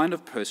is the kind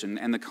of person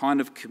and the kind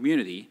of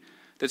community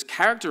that's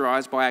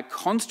characterised by a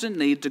constant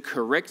need to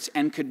correct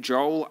and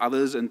cajole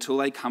others until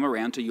they come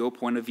around to your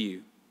point of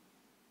view.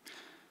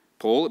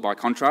 Paul, by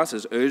contrast,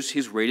 has urged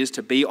his readers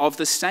to be of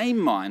the same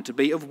mind, to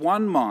be of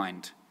one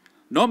mind,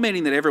 not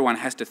meaning that everyone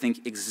has to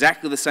think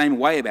exactly the same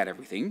way about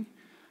everything,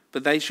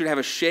 but they should have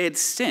a shared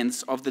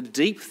sense of the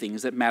deep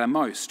things that matter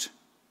most.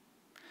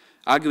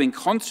 Arguing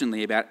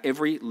constantly about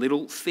every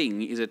little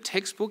thing is a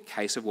textbook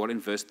case of what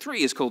in verse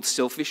 3 is called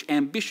selfish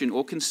ambition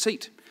or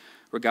conceit,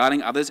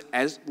 regarding others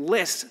as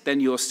less than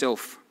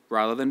yourself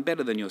rather than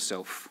better than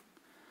yourself,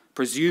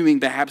 presuming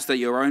perhaps that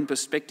your own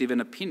perspective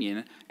and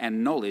opinion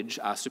and knowledge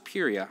are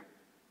superior.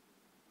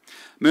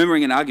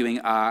 Murmuring and arguing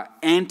are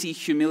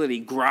anti-humility,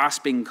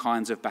 grasping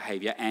kinds of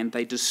behaviour, and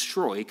they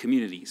destroy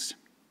communities.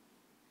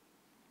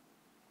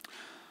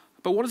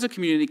 But what does a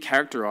community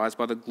characterised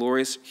by the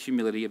glorious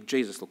humility of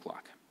Jesus look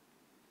like?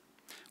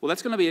 Well,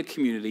 that's going to be a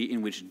community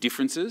in which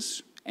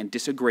differences and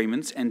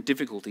disagreements and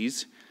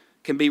difficulties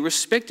can be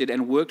respected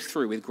and worked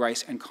through with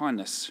grace and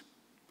kindness,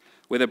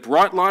 where the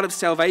bright light of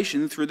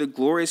salvation through the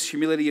glorious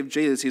humility of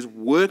Jesus is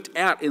worked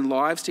out in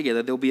lives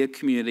together. There'll be a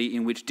community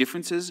in which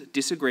differences,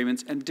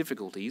 disagreements and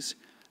difficulties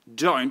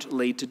don't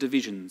lead to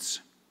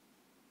divisions.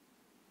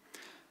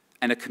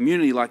 And a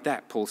community like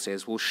that, Paul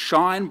says, will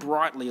shine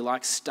brightly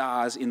like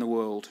stars in the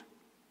world.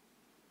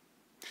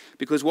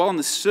 Because while on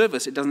the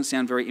surface it doesn't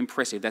sound very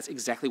impressive, that's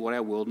exactly what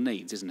our world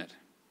needs, isn't it?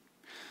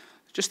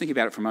 Just think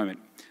about it for a moment.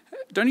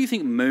 Don't you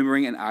think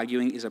murmuring and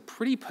arguing is a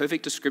pretty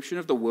perfect description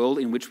of the world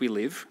in which we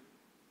live?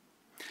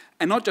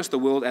 And not just the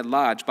world at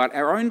large, but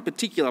our own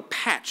particular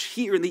patch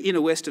here in the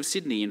inner west of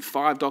Sydney, in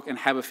Five Dock and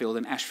Haberfield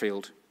and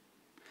Ashfield.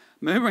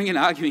 Murmuring and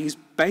arguing is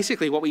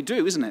basically what we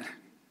do, isn't it?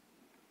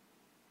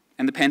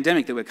 And the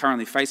pandemic that we're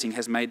currently facing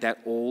has made that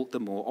all the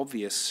more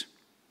obvious.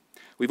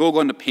 We've all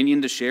got an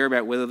opinion to share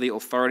about whether the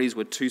authorities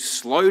were too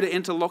slow to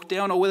enter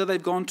lockdown or whether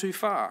they've gone too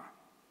far.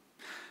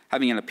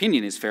 Having an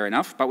opinion is fair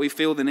enough, but we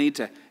feel the need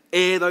to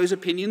air those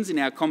opinions in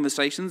our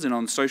conversations and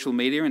on social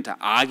media and to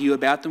argue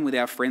about them with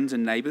our friends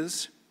and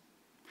neighbours.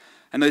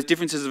 And those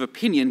differences of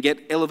opinion get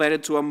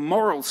elevated to a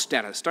moral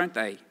status, don't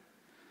they?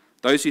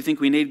 Those who think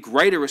we need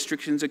greater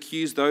restrictions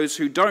accuse those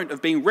who don't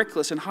of being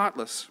reckless and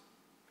heartless.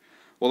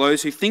 While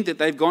those who think that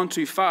they've gone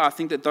too far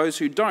think that those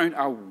who don't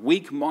are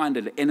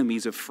weak-minded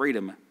enemies of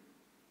freedom.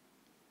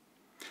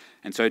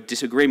 And so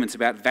disagreements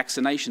about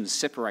vaccinations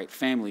separate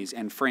families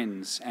and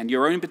friends, and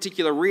your own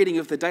particular reading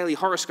of the daily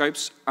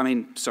horoscopes, the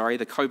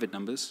COVID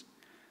numbers,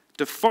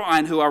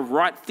 define who are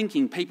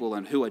right-thinking people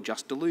and who are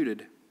just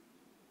deluded.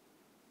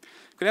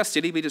 Could our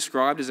city be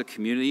described as a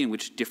community in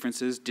which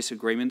differences,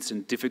 disagreements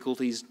and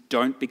difficulties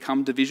don't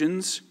become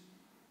divisions?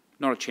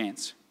 Not a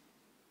chance.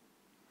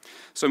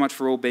 So much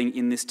for all being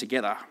in this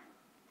together.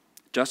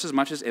 Just as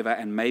much as ever,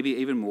 and maybe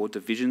even more,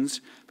 divisions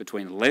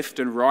between left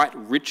and right,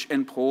 rich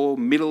and poor,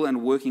 middle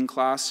and working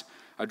class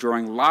are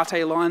drawing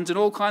latte lines and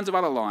all kinds of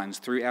other lines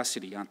through our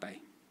city, aren't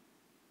they?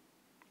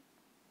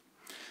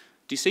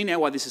 Do you see now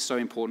why this is so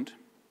important?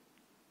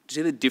 Do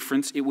you see the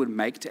difference it would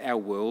make to our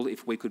world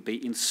if we could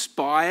be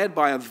inspired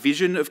by a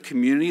vision of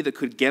community that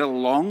could get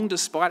along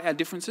despite our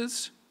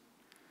differences?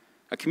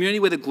 A community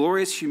where the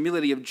glorious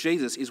humility of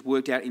Jesus is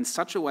worked out in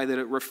such a way that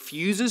it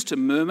refuses to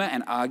murmur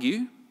and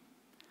argue.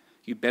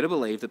 You better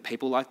believe that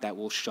people like that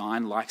will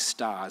shine like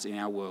stars in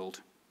our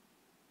world.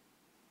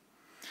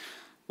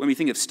 When we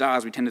think of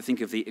stars, we tend to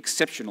think of the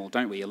exceptional,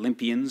 don't we?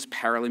 Olympians,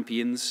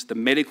 Paralympians, the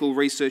medical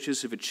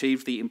researchers who've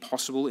achieved the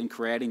impossible in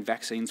creating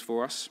vaccines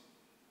for us.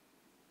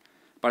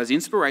 But as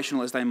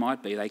inspirational as they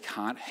might be, they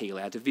can't heal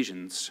our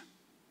divisions.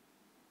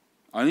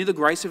 Only the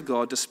grace of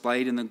God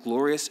displayed in the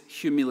glorious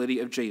humility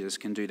of Jesus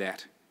can do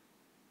that.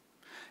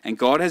 And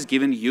God has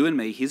given you and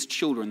me, his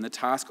children, the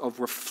task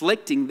of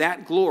reflecting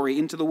that glory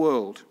into the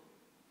world.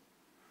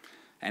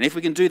 And if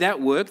we can do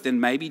that work, then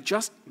maybe,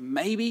 just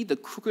maybe, the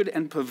crooked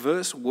and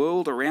perverse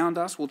world around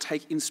us will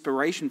take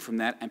inspiration from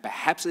that and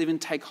perhaps even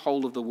take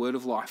hold of the word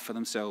of life for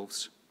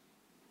themselves.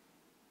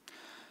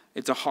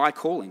 It's a high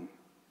calling.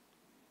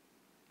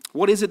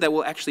 What is it that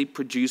will actually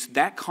produce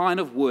that kind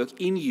of work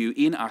in you,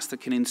 in us, that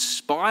can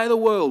inspire the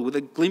world with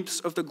a glimpse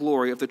of the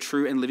glory of the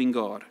true and living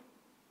God?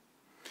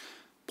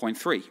 Point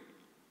 3,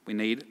 we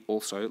need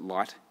also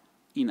light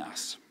in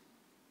us.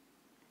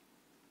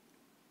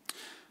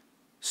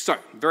 So,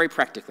 very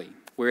practically,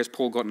 where has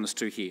Paul gotten us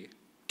to here?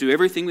 Do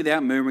everything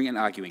without murmuring and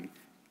arguing.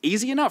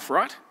 Easy enough,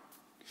 right?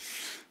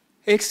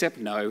 Except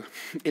no,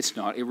 it's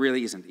not. It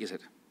really isn't, is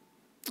it?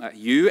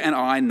 You and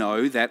I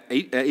know that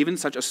even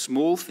such a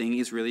small thing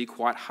is really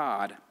quite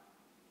hard.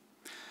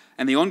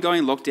 And the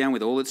ongoing lockdown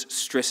with all its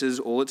stresses,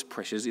 all its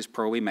pressures, is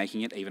probably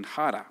making it even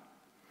harder.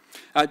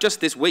 Just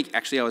this week,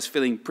 actually, I was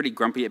feeling pretty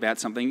grumpy about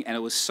something, and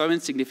it was so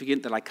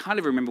insignificant that I can't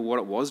even remember what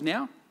it was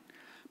now.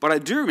 But I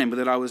do remember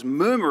that I was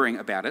murmuring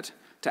about it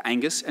to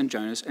Angus and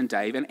Jonas and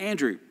Dave and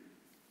Andrew.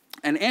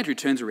 And Andrew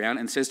turns around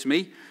and says to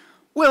me,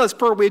 well, it's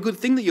probably a good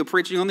thing that you're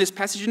preaching on this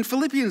passage in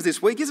Philippians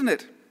this week, isn't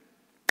it?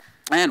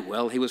 And,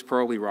 well, he was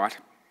probably right.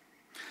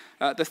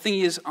 The thing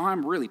is,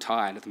 I'm really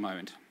tired at the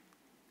moment.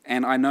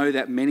 And I know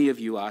that many of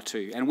you are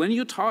too. And when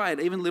you're tired,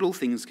 even little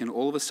things can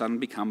all of a sudden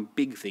become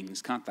big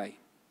things, can't they?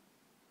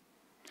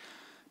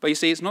 But you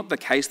see, it's not the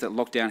case that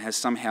lockdown has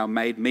somehow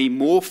made me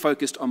more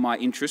focused on my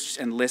interests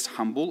and less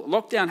humble.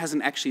 Lockdown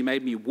hasn't actually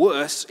made me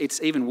worse.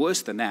 It's even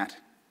worse than that.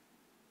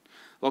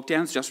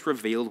 Lockdown's just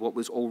revealed what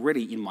was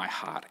already in my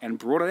heart and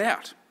brought it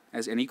out,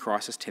 as any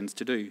crisis tends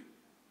to do.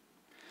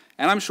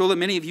 And I'm sure that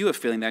many of you are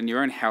feeling that in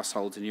your own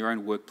households, in your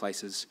own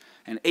workplaces,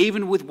 and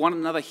even with one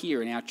another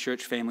here in our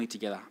church family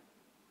together.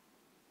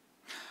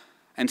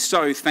 And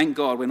so, thank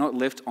God, we're not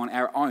left on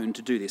our own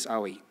to do this,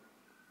 are we?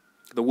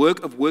 The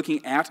work of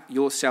working out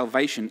your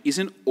salvation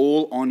isn't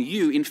all on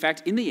you. In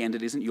fact, in the end,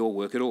 it isn't your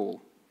work at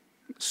all.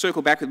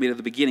 Circle back with me to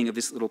the beginning of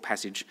this little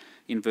passage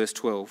in verse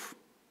 12.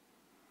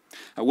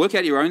 Work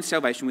out your own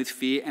salvation with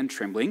fear and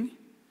trembling,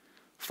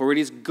 for it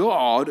is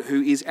God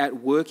who is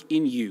at work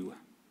in you,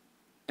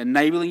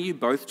 enabling you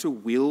both to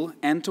will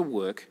and to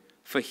work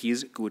for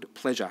his good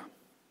pleasure.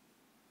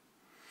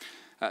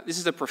 This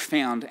is a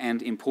profound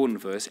and important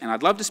verse, and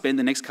I'd love to spend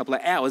the next couple of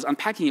hours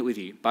unpacking it with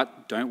you,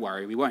 but don't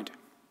worry, we won't.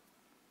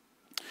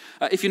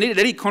 If you needed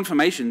any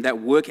confirmation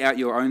that work out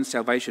your own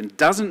salvation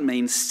doesn't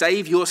mean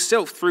save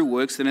yourself through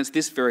works, then it's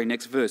this very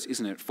next verse,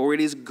 isn't it? For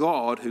it is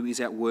God who is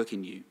at work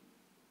in you.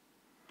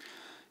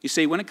 You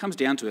see, when it comes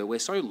down to it, we're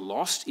so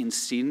lost in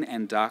sin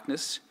and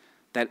darkness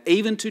that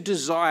even to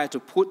desire to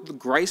put the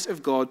grace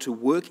of God to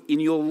work in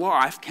your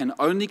life can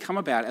only come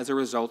about as a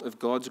result of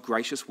God's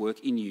gracious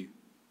work in you.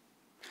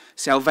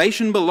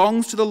 Salvation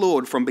belongs to the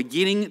Lord from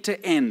beginning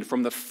to end,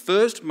 from the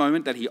first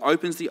moment that he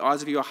opens the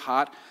eyes of your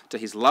heart to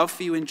his love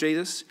for you in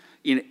Jesus,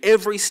 in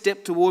every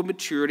step toward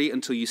maturity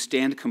until you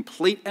stand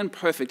complete and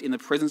perfect in the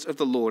presence of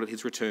the Lord at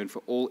his return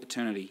for all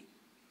eternity.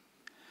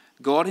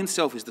 God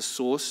himself is the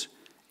source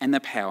and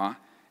the power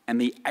and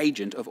the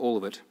agent of all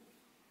of it.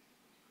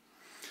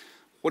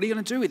 What are you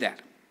going to do with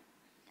that?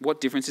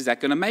 What difference is that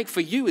going to make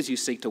for you as you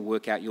seek to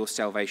work out your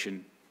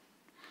salvation?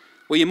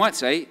 Well, you might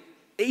say,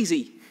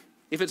 easy.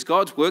 If it's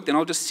God's work, then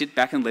I'll just sit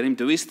back and let him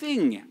do his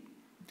thing.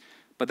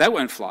 But that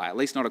won't fly, at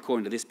least not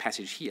according to this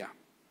passage here.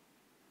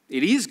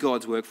 It is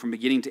God's work from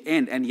beginning to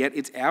end, and yet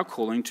it's our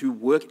calling to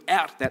work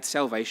out that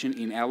salvation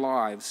in our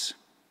lives.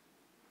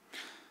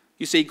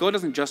 You see, God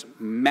doesn't just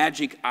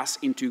magic us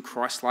into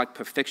Christ-like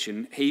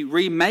perfection. He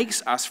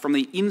remakes us from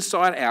the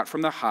inside out,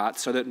 from the heart,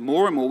 so that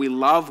more and more we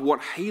love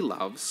what he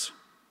loves.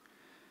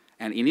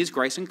 And in his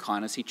grace and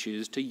kindness, he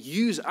chooses to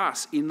use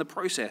us in the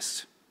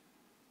process.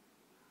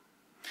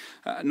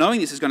 Knowing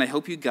this is going to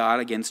help you guard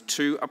against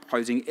two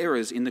opposing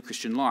errors in the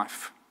Christian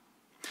life.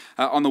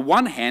 On the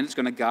one hand, it's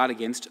going to guard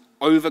against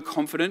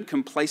overconfident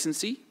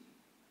complacency,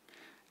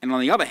 and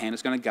on the other hand,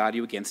 it's going to guard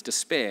you against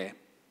despair.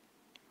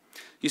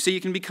 You see,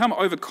 you can become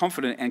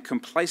overconfident and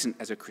complacent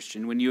as a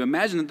Christian when you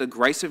imagine that the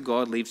grace of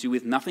God leaves you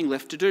with nothing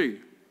left to do.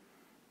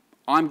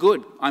 I'm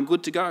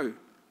good to go.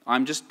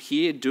 I'm just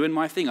here doing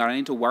my thing. I don't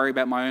need to worry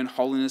about my own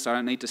holiness. I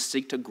don't need to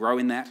seek to grow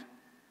in that.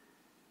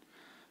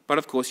 But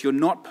of course, you're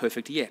not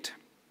perfect yet.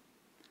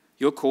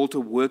 You're called to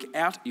work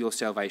out your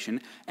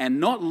salvation, and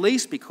not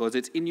least because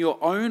it's in your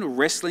own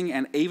wrestling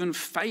and even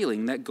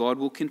failing that God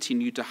will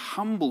continue to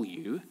humble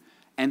you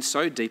and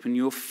so deepen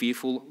your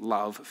fearful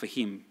love for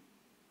him.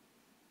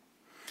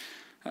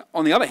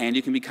 On the other hand,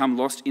 you can become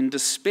lost in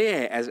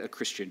despair as a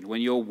Christian when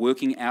your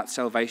working out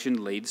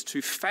salvation leads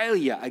to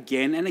failure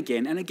again and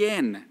again and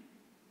again.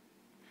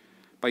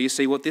 But you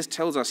see, what this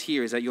tells us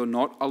here is that you're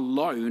not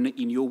alone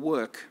in your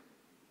work.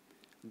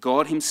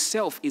 God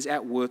himself is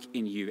at work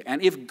in you.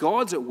 And if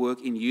God's at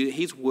work in you,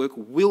 his work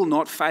will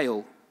not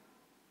fail.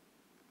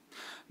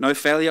 No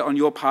failure on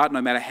your part,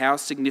 no matter how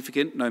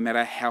significant, no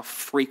matter how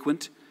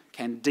frequent,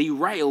 can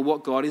derail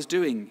what God is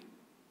doing.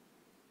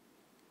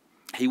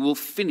 He will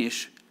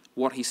finish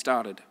what he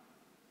started.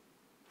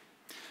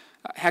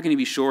 How can you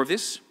be sure of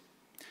this?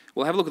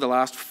 Well, have a look at the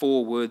last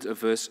 4 words of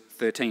verse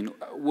 13.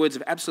 Words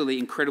of absolutely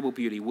incredible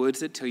beauty. Words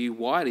that tell you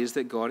why it is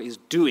that God is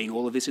doing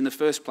all of this in the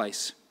first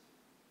place.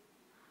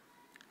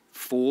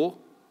 For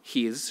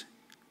his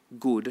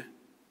good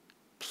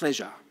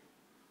pleasure.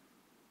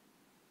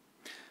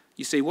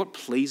 You see, what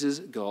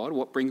pleases God,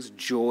 what brings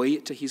joy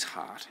to his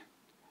heart,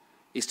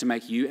 is to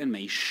make you and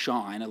me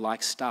shine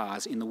like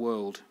stars in the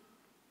world.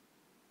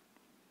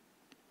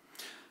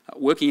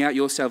 Working out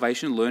your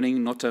salvation,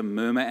 learning not to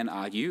murmur and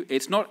argue,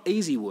 it's not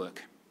easy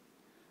work,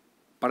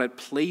 but it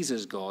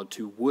pleases God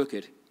to work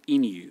it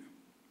in you.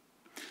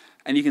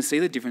 And you can see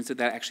the difference that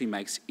actually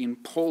makes in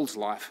Paul's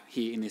life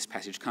here in this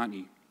passage, can't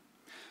you?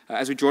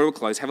 As we draw to a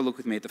close, have a look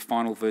with me at the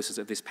final verses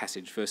of this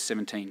passage, verse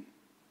 17.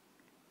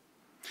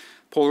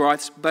 Paul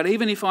writes, "But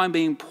even if I'm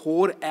being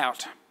poured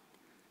out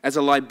as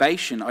a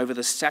libation over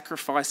the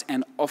sacrifice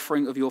and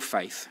offering of your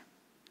faith,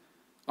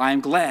 I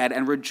am glad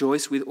and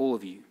rejoice with all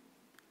of you.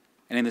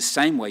 And in the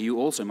same way, you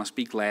also must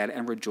be glad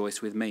and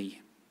rejoice with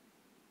me."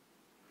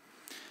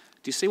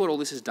 Do you see what all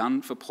this has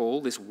done for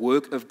Paul, this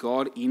work of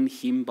God in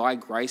him by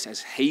grace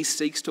as he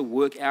seeks to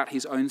work out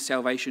his own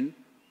salvation?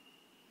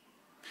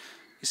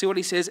 You see what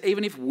he says?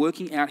 Even if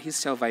working out his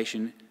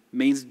salvation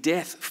means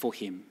death for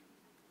him,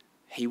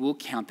 he will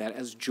count that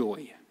as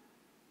joy.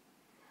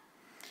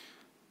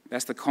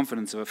 That's the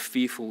confidence of a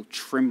fearful,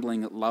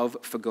 trembling love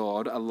for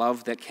God, a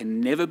love that can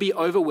never be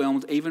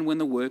overwhelmed even when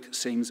the work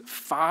seems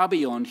far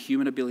beyond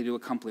human ability to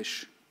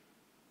accomplish.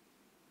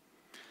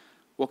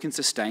 What can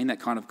sustain that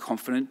kind of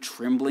confident,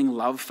 trembling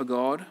love for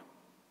God?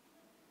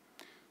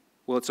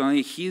 Well, it's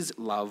only his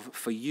love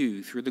for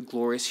you through the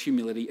glorious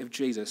humility of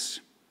Jesus.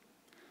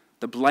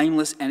 The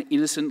blameless and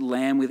innocent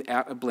Lamb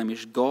without a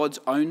blemish, God's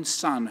own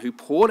Son, who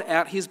poured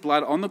out his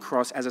blood on the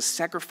cross as a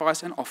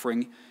sacrifice and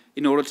offering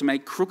in order to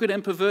make crooked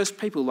and perverse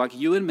people like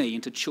you and me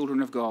into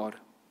children of God.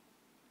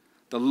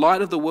 The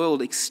light of the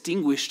world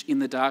extinguished in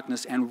the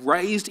darkness and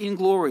raised in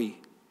glory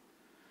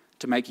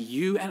to make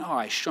you and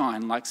I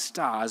shine like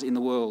stars in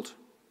the world.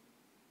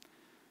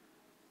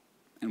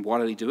 And why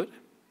did he do it?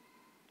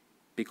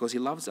 Because he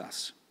loves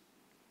us.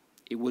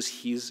 It was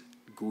his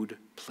good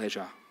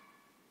pleasure.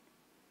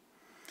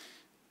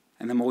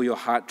 And the more your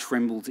heart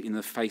trembles in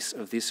the face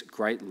of this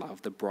great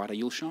love, the brighter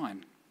you'll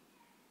shine.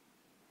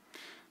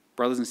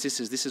 Brothers and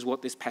sisters, this is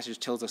what this passage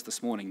tells us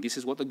this morning. This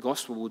is what the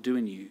gospel will do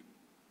in you.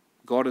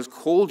 God has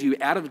called you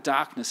out of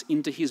darkness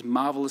into his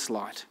marvellous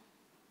light.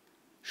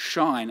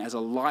 Shine as a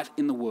light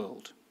in the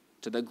world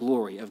to the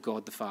glory of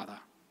God the Father.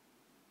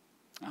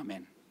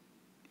 Amen.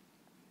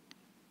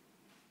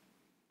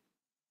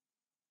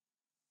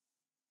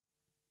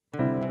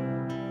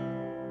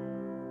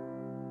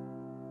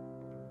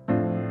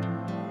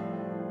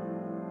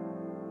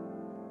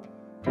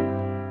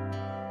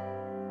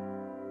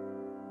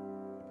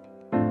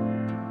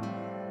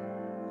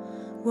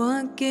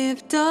 What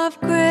gift of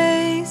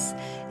grace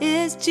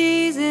is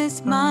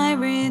Jesus my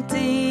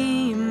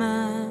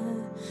Redeemer?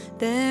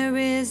 There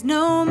is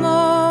no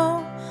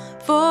more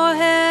for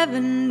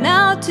heaven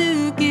now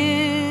to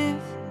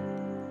give.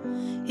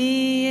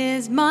 He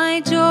is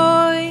my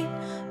joy,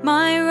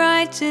 my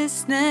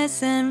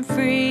righteousness and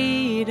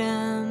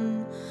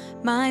freedom,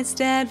 my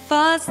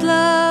steadfast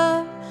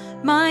love,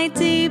 my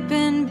deep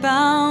and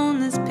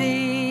boundless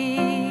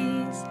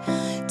peace.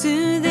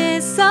 To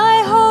this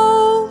I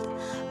hold,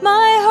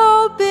 my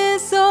hope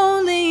is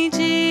only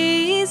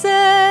Jesus,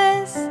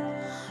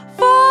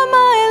 for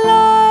my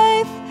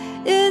life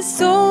is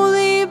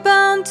solely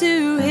bound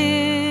to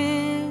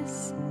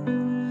his.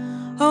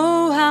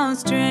 Oh, how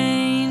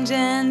strange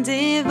and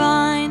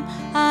divine,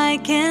 I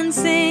can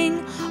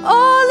sing,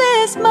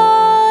 all is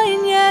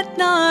mine, yet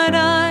not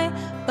I,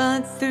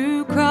 but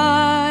through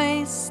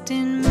Christ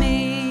in me.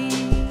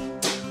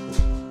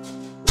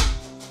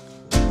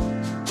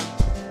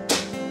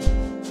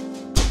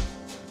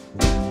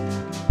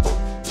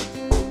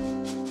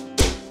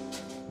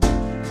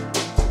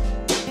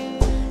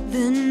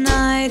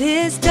 It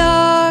is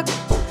dark,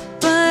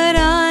 but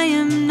I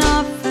am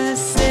not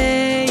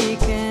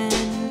forsaken,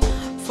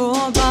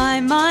 for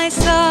by my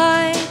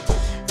side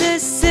the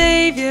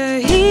Savior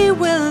he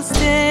will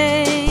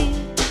stay.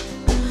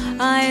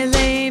 I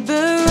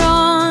labor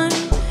on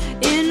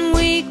in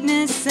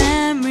weakness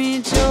and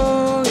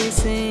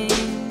rejoicing,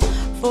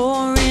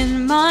 for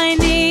in my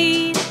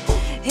need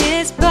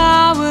his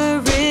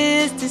power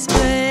is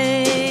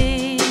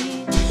displayed.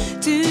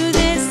 To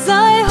this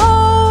I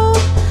hold,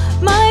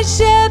 my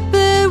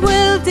shepherd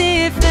will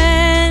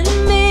defend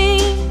me.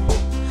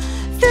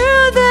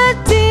 Through the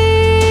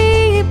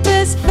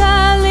deepest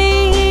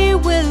valley he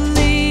will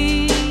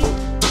lead.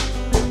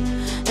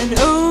 And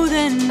oh,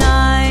 the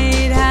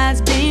night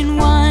has been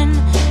won,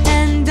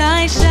 and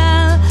I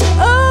shall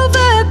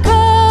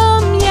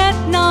overcome, yet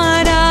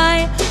not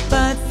I,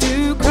 but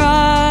through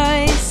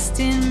Christ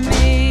in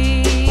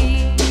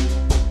me.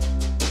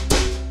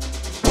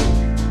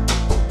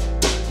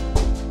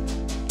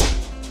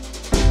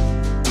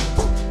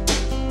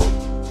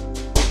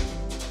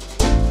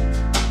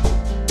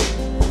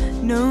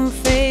 No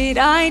fate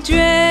I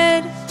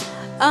dread,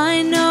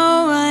 I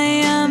know I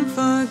am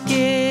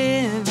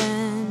forgiven.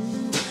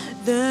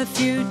 The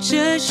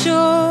future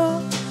sure,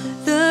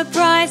 the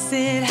price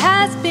it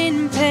has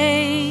been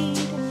paid.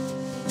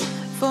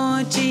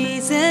 For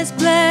Jesus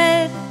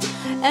bled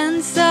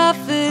and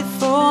suffered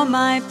for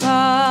my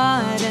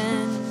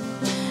pardon,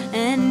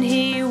 and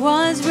he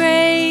was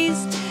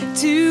raised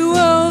to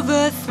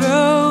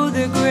overthrow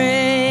the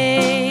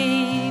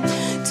grave.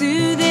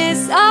 To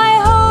this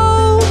I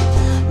hold,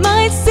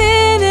 my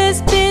sin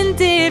has been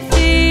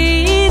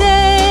defeated.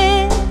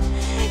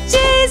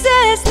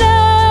 Jesus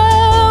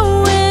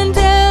now and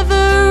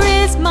ever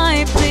is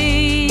my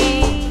plea.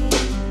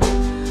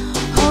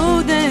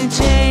 Oh, the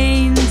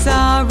chains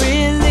are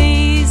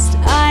released,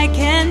 I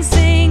can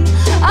sing,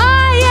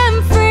 I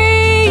am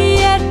free,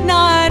 yet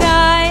not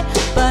I,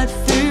 but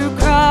through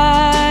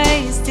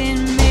Christ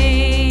in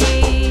me.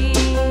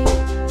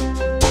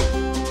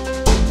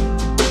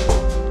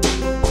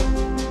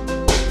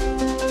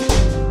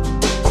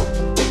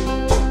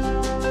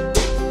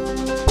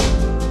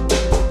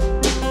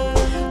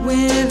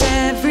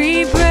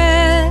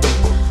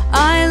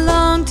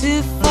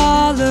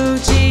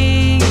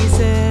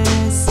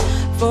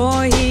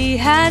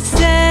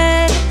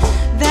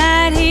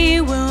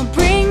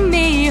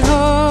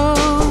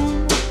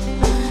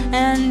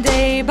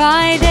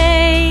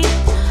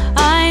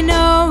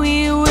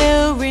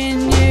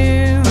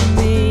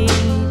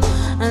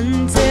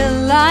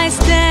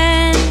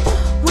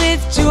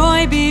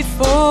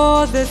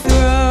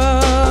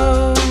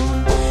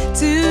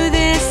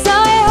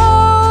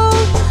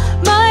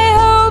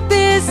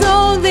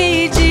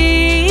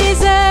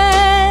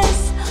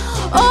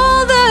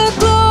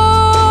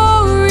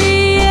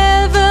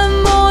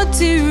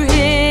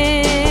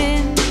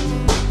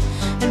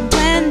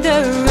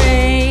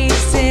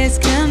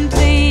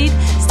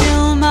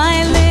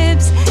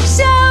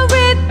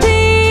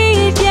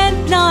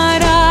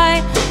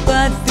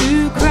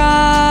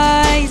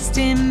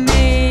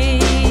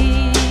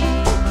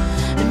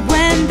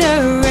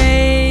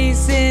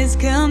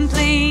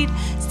 complete.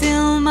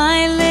 Still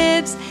my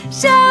lips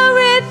shall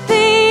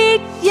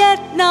repeat,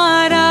 yet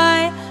not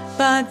I,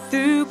 but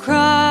through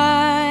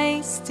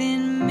Christ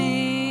in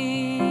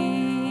me.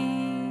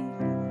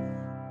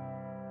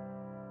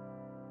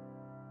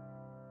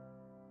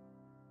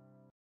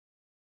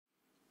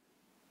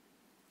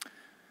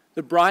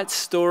 The bright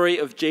story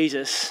of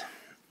Jesus,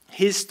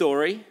 his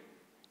story,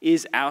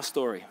 is our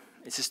story.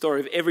 It's the story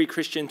of every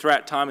Christian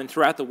throughout time and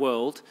throughout the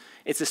world.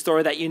 It's a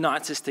story that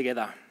unites us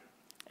together.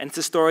 And it's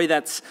a story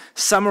that's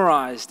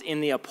summarized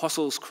in the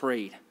Apostles'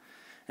 Creed.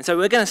 And so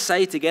we're going to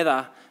say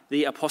together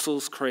the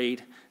Apostles'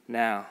 Creed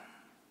now.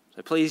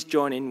 So please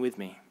join in with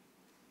me.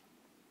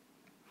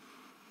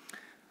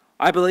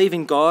 I believe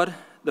in God,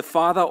 the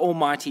Father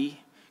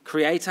Almighty,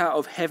 creator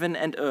of heaven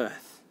and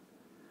earth.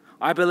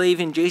 I believe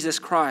in Jesus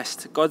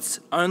Christ, God's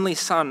only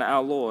Son,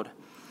 our Lord,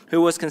 who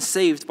was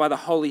conceived by the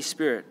Holy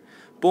Spirit,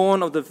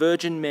 born of the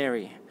Virgin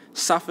Mary,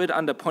 suffered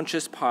under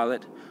Pontius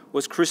Pilate,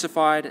 was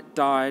crucified,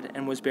 died,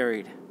 and was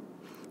buried.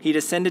 He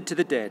descended to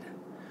the dead.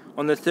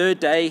 On the third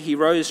day he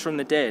rose from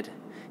the dead.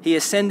 He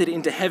ascended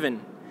into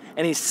heaven,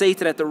 and is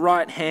seated at the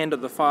right hand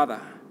of the Father.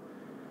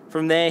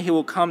 From there he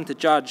will come to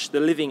judge the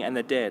living and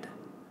the dead.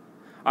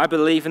 I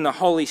believe in the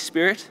Holy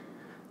Spirit,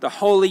 the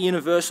holy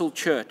universal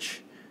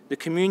church, the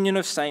communion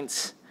of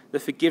saints, the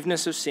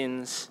forgiveness of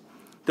sins,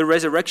 the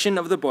resurrection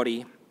of the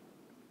body,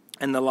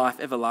 and the life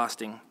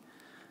everlasting.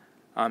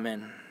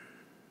 Amen.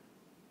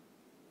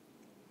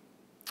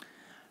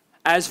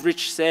 As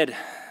Rich said,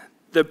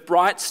 the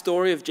bright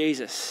story of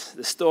Jesus,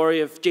 the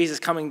story of Jesus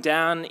coming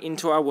down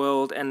into our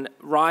world and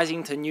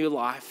rising to new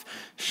life,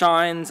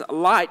 shines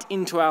light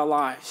into our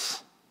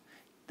lives.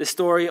 The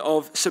story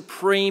of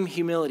supreme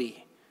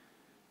humility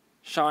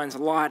shines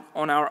light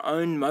on our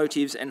own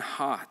motives and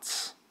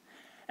hearts.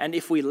 And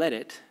if we let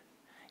it,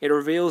 it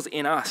reveals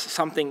in us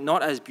something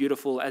not as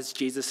beautiful as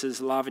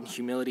Jesus' love and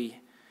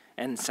humility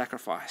and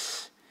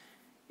sacrifice.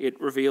 It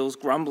reveals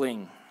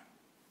grumbling.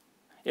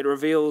 It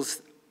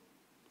reveals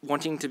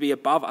wanting to be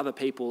above other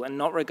people and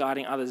not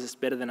regarding others as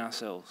better than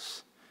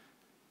ourselves.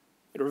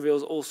 It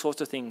reveals all sorts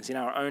of things in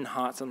our own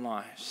hearts and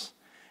lives.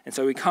 And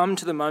so we come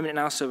to the moment in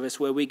our service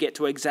where we get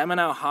to examine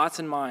our hearts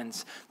and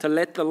minds, to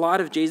let the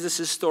light of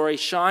Jesus' story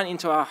shine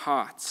into our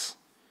hearts,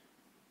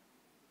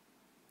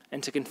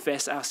 and to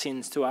confess our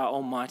sins to our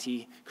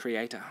Almighty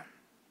Creator.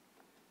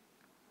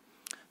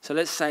 So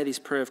let's say this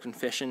prayer of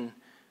confession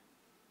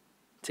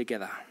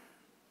together.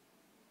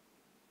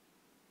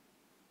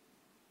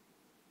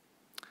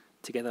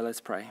 Together, let's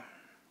pray.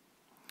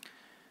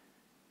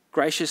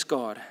 Gracious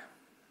God,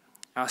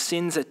 our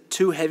sins are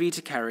too heavy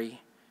to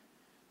carry,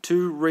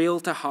 too real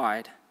to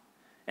hide,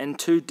 and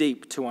too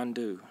deep to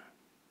undo.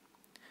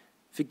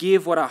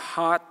 Forgive what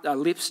our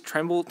lips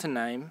tremble to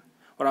name,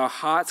 what our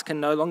hearts can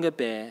no longer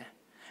bear,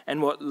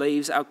 and what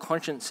leaves our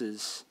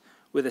consciences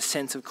with a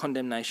sense of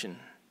condemnation.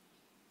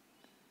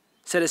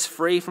 Set us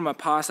free from a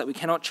past that we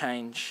cannot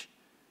change.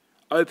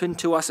 Open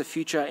to us a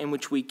future in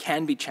which we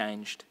can be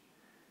changed.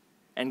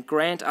 And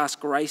grant us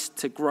grace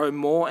to grow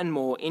more and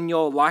more in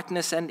your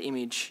likeness and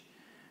image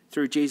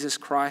through Jesus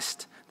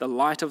Christ, the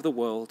light of the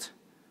world.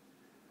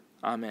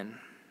 Amen.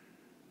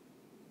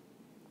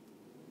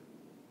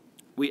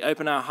 We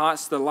open our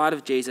hearts to the light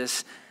of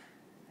Jesus,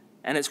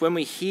 and it's when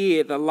we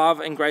hear the love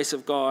and grace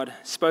of God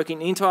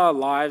spoken into our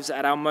lives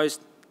at our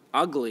most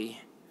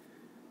ugly,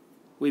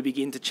 we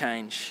begin to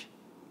change.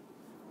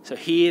 So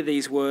hear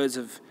these words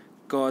of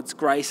God's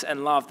grace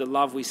and love, the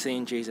love we see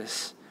in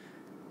Jesus.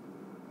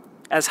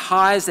 As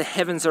high as the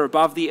heavens are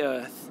above the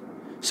earth,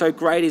 so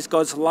great is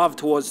God's love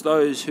towards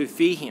those who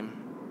fear him.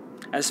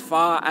 As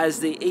far as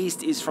the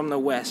east is from the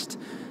west,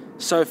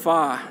 so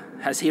far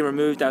has he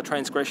removed our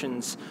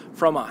transgressions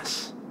from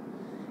us.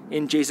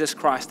 In Jesus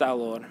Christ our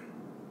Lord.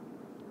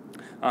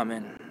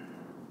 Amen.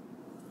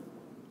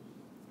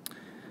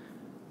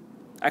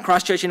 At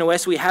Christchurch Inner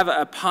West, we have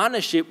a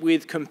partnership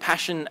with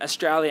Compassion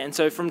Australia. And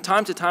so from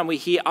time to time, we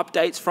hear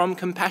updates from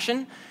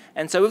Compassion.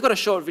 And so we've got a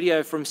short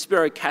video from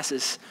Spiro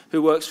Cassis,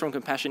 who works from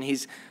Compassion.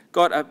 He's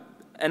got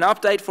an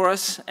update for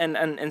us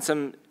and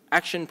some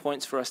action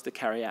points for us to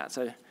carry out.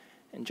 So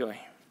enjoy.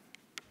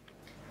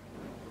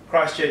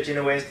 Christchurch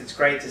Inner West, it's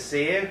great to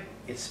see you.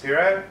 It's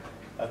Spiro.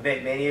 I've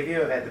met many of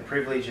you. I've had the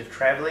privilege of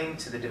travelling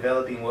to the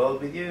developing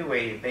world with you, where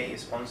you've met your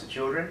sponsor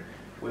children.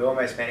 We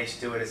almost managed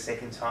to do it a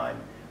second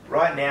time.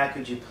 Right now,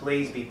 could you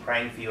please be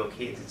praying for your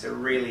kids? It's a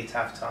really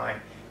tough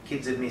time.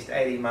 Kids have missed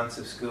 18 months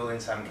of school in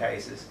some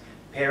cases.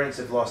 Parents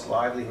have lost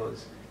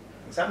livelihoods.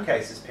 In some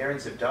cases,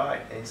 parents have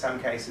died. And in some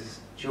cases,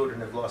 children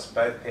have lost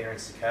both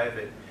parents to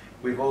COVID.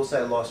 We've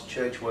also lost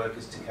church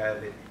workers to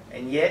COVID.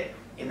 And yet,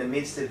 in the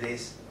midst of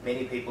this,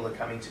 many people are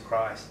coming to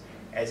Christ,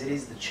 as it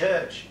is the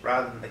church,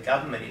 rather than the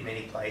government in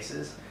many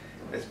places,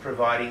 that's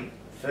providing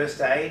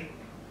first aid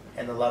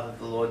and the love of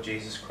the Lord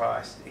Jesus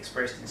Christ,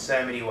 expressed in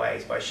so many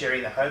ways, by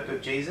sharing the hope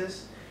of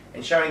Jesus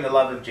and showing the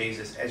love of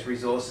Jesus as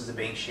resources are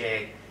being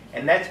shared.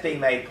 And that's being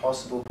made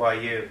possible by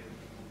you.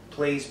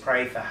 Please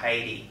pray for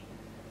Haiti.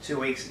 2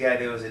 weeks ago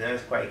there was an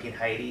earthquake in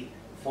Haiti.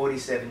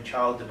 47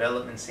 child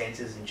development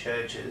centres and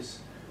churches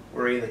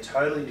were either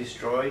totally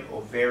destroyed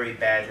or very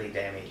badly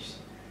damaged.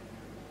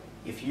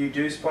 If you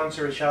do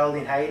sponsor a child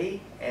in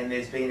Haiti and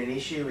there's been an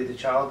issue with the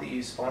child that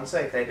you sponsor,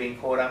 if they've been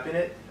caught up in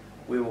it,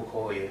 we will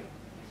call you.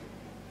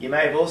 You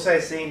may have also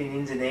seen in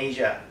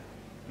Indonesia,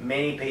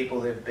 many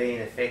people have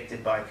been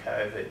affected by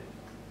COVID.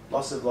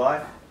 Loss of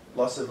life,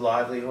 loss of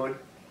livelihood.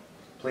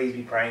 Please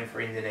be praying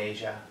for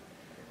Indonesia.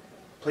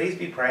 Please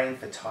be praying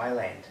for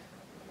Thailand.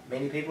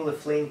 Many people are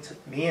fleeing to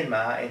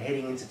Myanmar and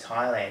heading into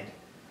Thailand,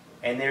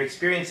 and they're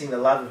experiencing the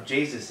love of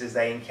Jesus as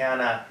they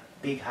encounter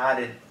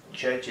big-hearted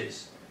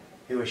churches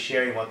who are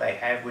sharing what they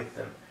have with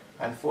them.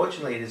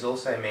 Unfortunately, it has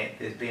also meant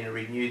there's been a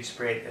renewed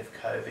spread of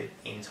COVID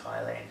in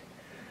Thailand.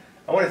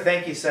 I want to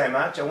thank you so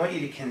much. I want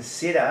you to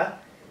consider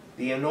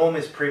the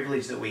enormous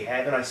privilege that we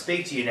have, and I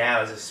speak to you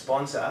now as a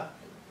sponsor,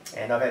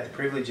 and I've had the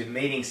privilege of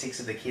meeting 6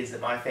 of the kids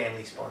that my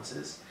family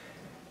sponsors.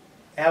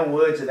 Our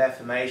words of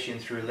affirmation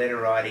through letter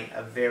writing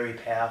are very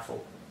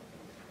powerful.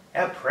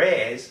 Our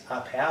prayers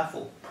are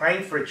powerful.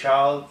 Praying for a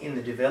child in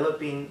the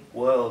developing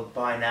world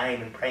by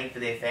name and praying for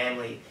their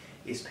family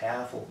is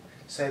powerful.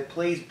 So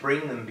please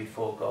bring them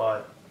before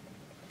God.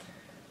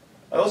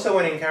 I also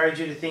want to encourage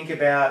you to think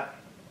about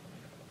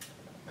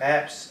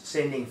perhaps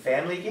sending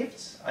family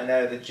gifts. I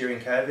know that during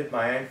COVID,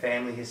 my own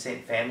family has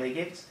sent family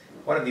gifts.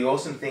 One of the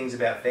awesome things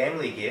about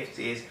family gifts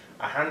is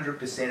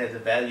 100% of the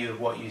value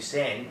of what you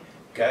send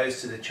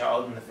goes to the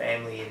child and the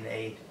family in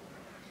need.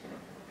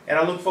 And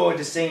I look forward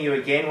to seeing you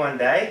again one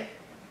day.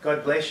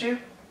 God bless you.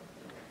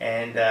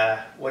 And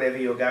whatever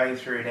you're going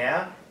through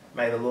now,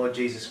 may the Lord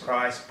Jesus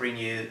Christ bring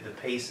you the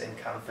peace and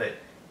comfort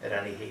that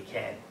only He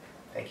can.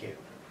 Thank you.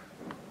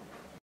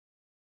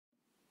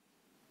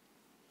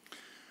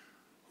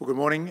 Well, good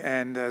morning,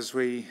 and as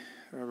we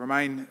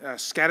remain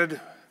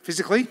scattered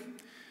physically,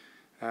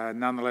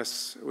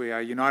 nonetheless we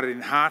are united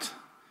in heart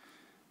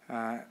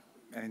and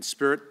in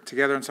spirit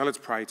together, and so let's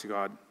pray to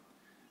God,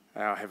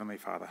 our Heavenly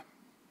Father.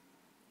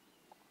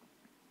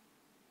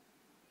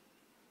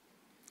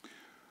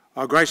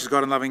 Our gracious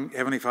God and loving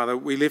Heavenly Father,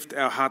 we lift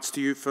our hearts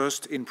to you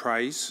first in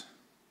praise.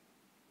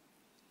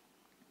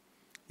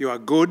 You are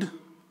good,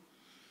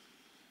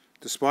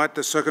 despite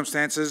the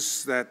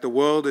circumstances that the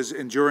world is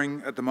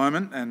enduring at the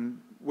moment, and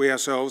we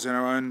ourselves in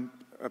our own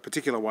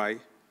particular way.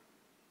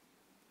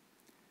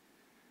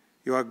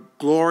 You are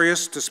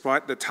glorious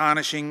despite the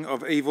tarnishing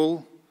of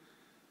evil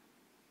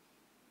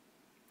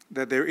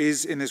that there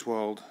is in this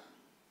world.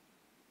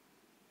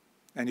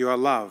 And you are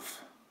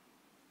love,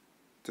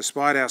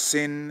 despite our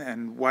sin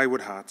and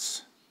wayward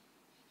hearts.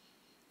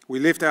 We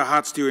lift our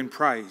hearts to you in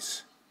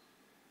praise,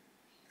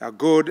 our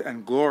good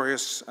and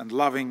glorious and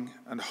loving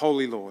and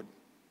holy Lord.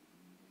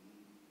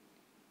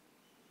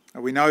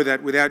 And we know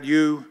that without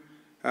you,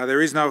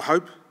 there is no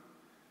hope,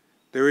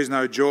 there is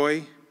no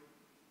joy,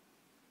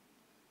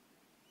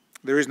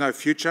 there is no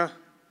future,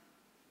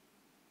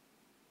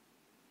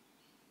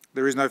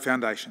 there is no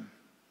foundation.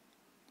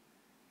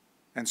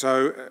 And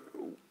so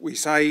we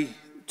say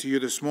to you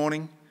this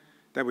morning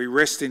that we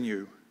rest in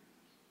you.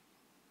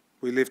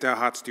 We lift our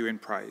hearts to you in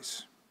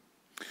praise.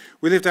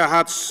 We lift our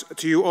hearts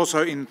to you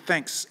also in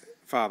thanks,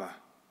 Father.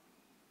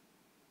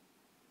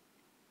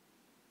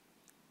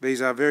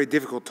 These are very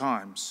difficult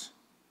times.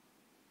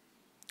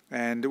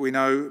 And we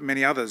know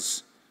many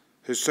others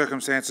whose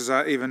circumstances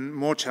are even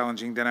more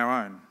challenging than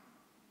our own.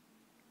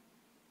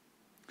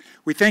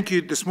 We thank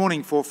you this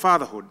morning for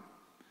fatherhood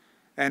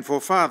and for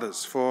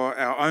fathers, for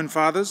our own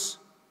fathers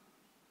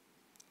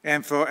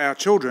and for our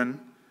children,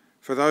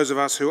 for those of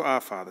us who are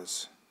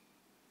fathers.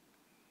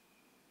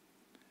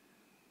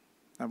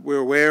 We're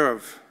aware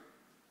of,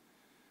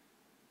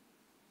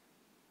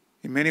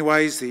 in many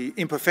ways, the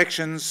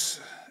imperfections,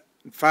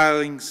 and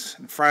failings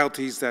and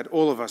frailties that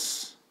all of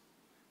us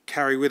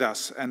carry with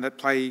us and that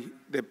play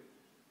their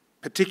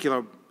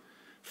particular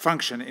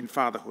function in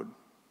fatherhood.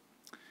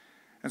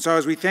 And so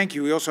as we thank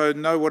you, we also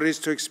know what it is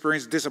to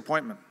experience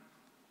disappointment,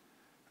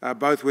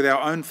 both with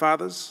our own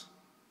fathers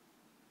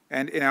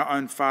and in our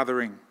own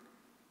fathering.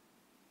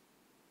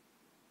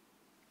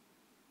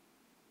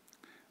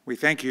 We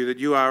thank you that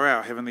you are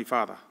our Heavenly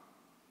Father,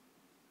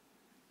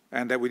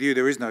 and that with you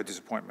there is no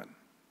disappointment,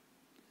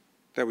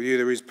 that with you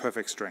there is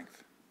perfect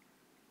strength.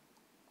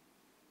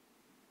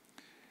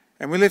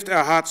 And we lift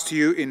our hearts to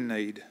you in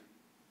need.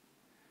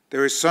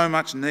 There is so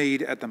much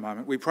need at the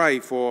moment. We pray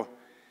for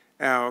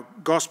our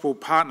gospel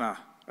partner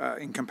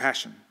in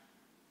compassion.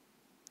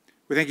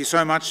 We thank you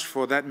so much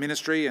for that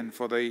ministry and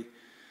for the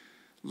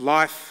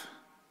life,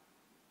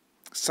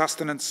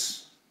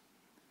 sustenance,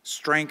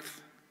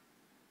 strength,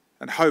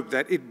 and hope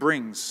that it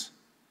brings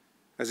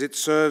as it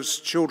serves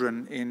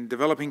children in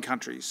developing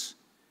countries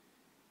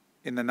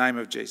in the name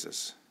of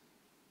Jesus.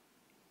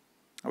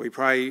 We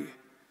pray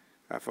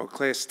for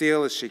Claire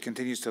Steele as she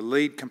continues to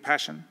lead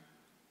compassion,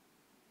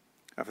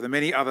 for the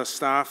many other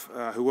staff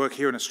who work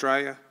here in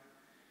Australia.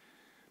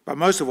 But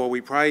most of all,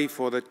 we pray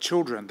for the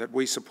children that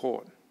we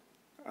support,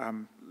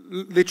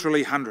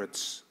 literally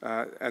hundreds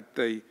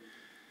through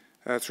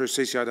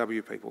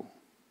CCIW people.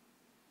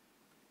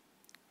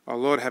 Oh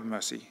Lord, have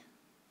mercy.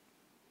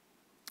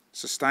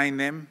 Sustain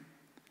them,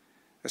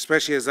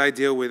 especially as they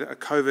deal with a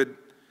COVID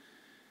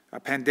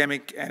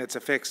pandemic and its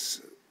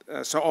effects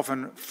so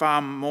often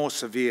far more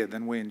severe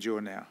than we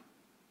endure now.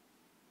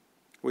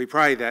 We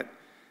pray that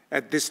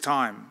at this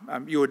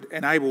time you would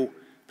enable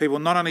people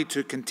not only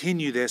to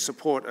continue their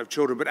support of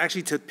children, but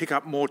actually to pick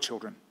up more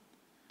children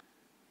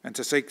and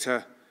to seek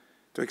to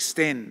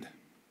extend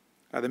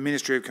the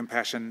ministry of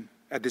compassion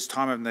at this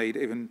time of need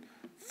even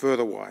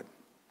further wide.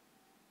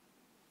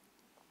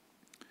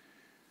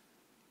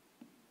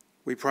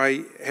 We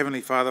pray,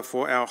 Heavenly Father,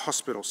 for our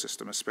hospital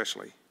system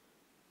especially.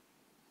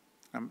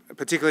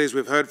 Particularly as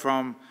we've heard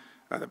from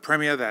the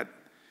Premier that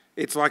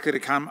it's likely to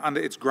come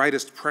under its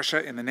greatest pressure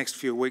in the next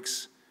few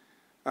weeks.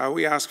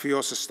 We ask for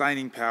your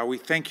sustaining power. We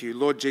thank you,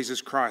 Lord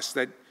Jesus Christ,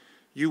 that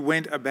you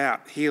went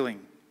about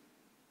healing.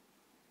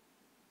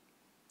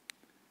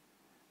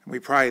 And we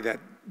pray that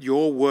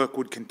your work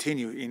would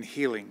continue in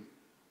healing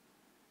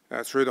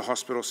through the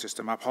hospital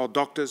system. Uphold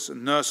doctors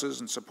and nurses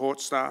and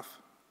support staff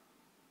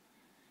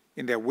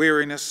in their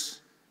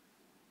weariness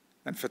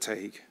and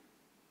fatigue.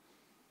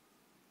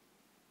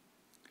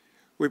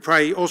 We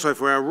pray also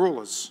for our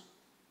rulers.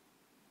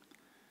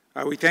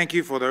 We thank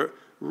you for the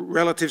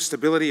relative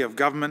stability of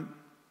government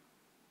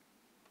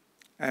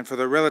and for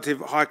the relative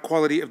high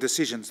quality of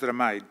decisions that are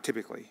made,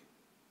 typically.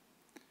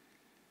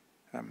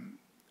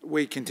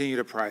 We continue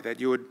to pray that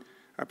you would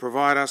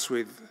provide us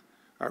with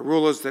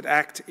rulers that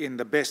act in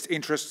the best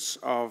interests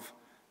of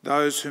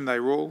those whom they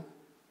rule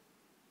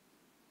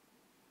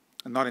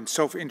and not in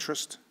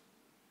self-interest.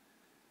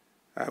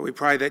 We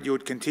pray that you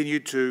would continue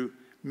to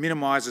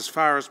minimise as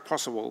far as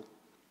possible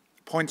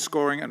point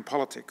scoring and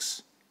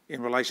politics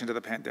in relation to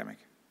the pandemic.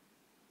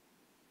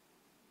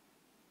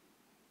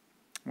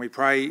 We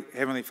pray,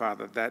 Heavenly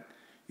Father, that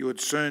you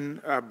would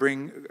soon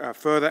bring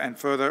further and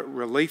further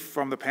relief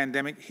from the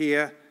pandemic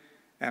here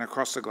and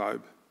across the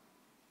globe.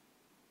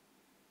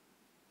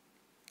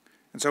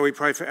 And so we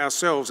pray for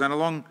ourselves and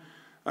along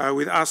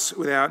with us,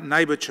 with our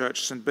neighbour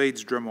church, St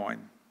Bede's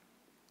Drummoyne.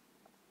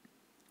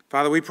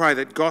 Father, we pray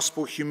that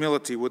gospel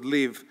humility would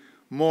live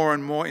more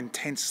and more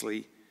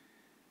intensely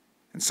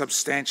and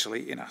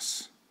substantially in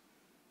us.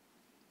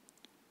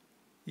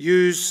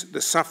 Use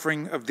the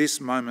suffering of this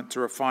moment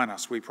to refine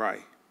us, we pray.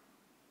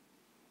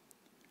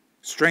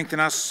 Strengthen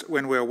us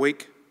when we are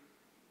weak.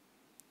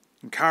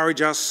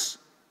 Encourage us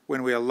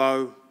when we are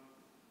low.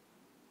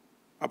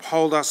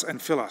 Uphold us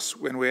and fill us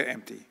when we are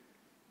empty.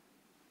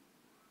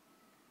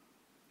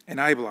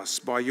 Enable us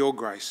by your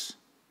grace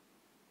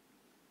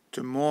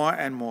to more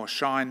and more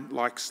shine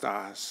like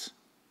stars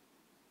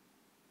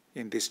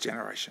in this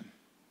generation.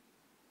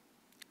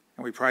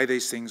 And we pray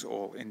these things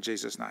all in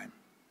Jesus' name.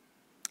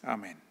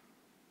 Amen.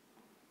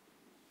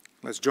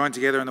 Let's join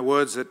together in the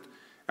words that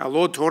our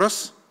Lord taught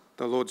us,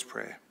 the Lord's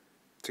Prayer,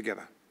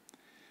 together.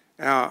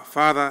 Our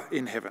Father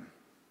in heaven,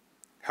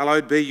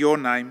 hallowed be your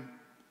name.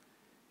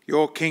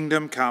 Your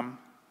kingdom come.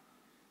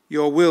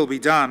 Your will be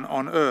done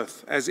on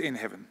earth as in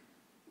heaven.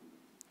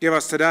 Give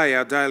us today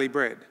our daily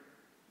bread.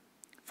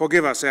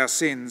 Forgive us our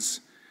sins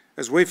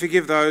as we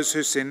forgive those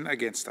who sin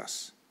against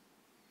us.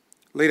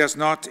 Lead us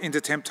not into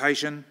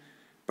temptation,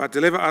 but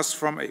deliver us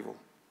from evil.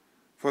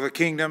 For the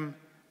kingdom,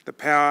 the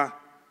power,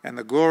 and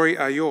the glory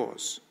are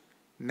yours,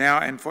 now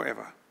and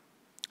forever.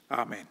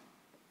 Amen.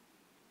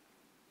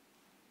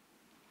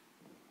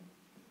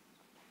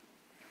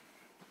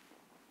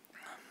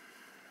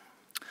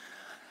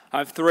 I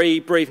have three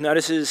brief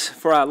notices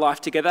for our life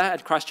together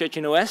at Christchurch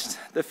Inner West.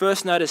 The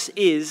first notice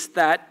is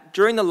that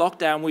during the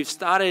lockdown, we've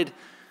started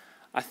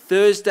a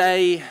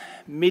Thursday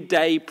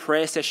midday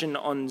prayer session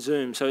on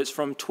Zoom. So it's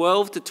from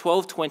 12 to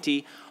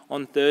 12:20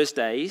 on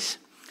Thursdays,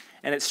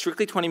 and it's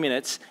strictly 20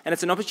 minutes. And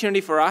it's an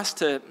opportunity for us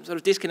to sort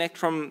of disconnect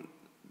from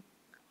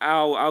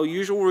our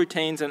usual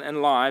routines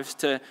and lives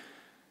to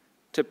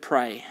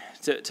pray,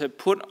 to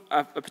put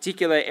a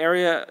particular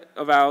area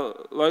of our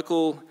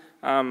local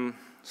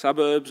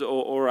suburbs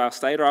or our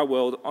state or our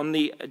world on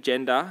the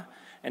agenda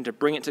and to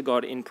bring it to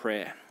God in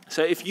prayer.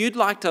 So if you'd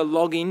like to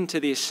log into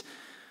this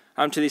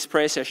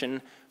prayer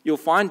session, you'll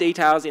find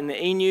details in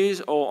the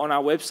e-news or on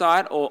our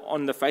website or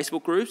on the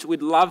Facebook groups.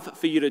 We'd love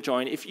for you to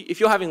join. If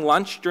you're having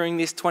lunch during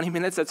this 20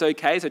 minutes, that's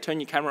okay. So turn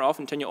your camera off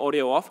and turn your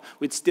audio off.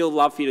 We'd still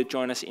love for you to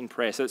join us in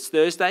prayer. So it's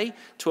Thursday,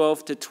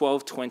 12 to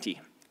 12:20.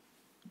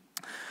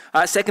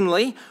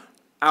 Secondly,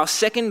 our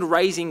second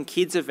Raising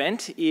Kids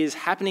event is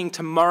happening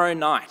tomorrow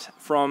night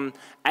from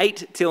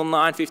 8 till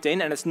 9:15,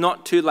 and it's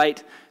not too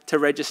late to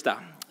register.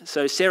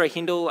 So Sarah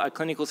Hindle, a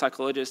clinical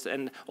psychologist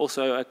and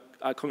also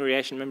a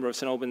congregation member of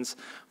St Albans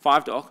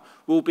 5 Doc,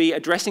 will be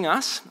addressing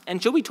us,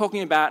 and she'll be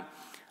talking about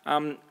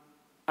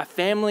a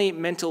family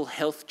mental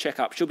health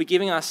checkup. She'll be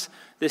giving us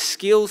the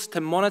skills to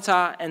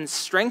monitor and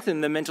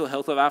strengthen the mental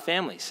health of our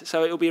families.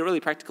 So it'll be a really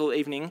practical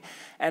evening,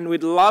 and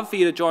we'd love for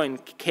you to join.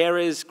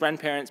 Carers,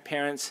 grandparents,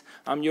 parents,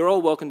 you're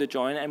all welcome to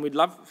join, and we'd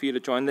love for you to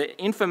join. The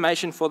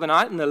information for the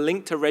night and the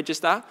link to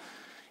register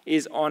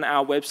is on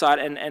our website,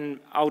 and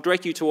I'll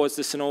direct you towards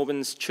the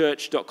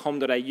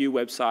stalbanschurch.com.au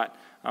website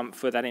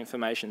for that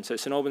information. So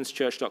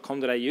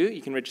stalbanschurch.com.au,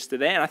 you can register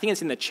there, and I think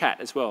it's in the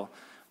chat as well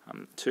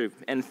too.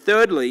 And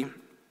thirdly,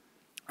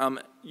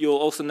 You'll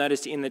also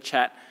notice in the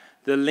chat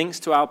the links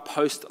to our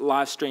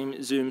post-live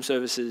stream Zoom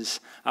services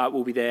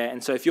will be there.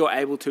 And so if you're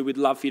able to, we'd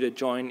love for you to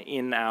join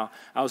in our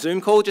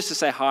Zoom call just to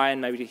say hi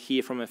and maybe to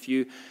hear from a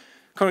few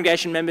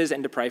congregation members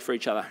and to pray for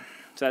each other.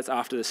 So that's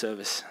after the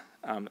service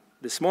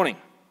this morning.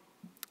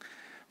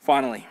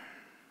 Finally,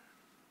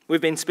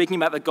 we've been speaking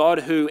about the God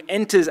who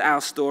enters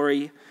our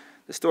story,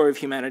 the story of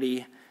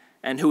humanity,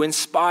 and who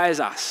inspires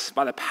us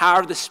by the power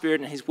of the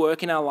Spirit and his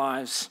work in our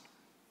lives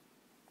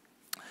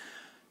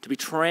to be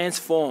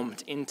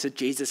transformed into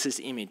Jesus'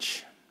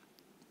 image.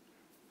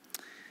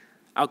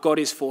 Our God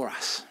is for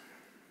us.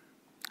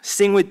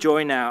 Sing with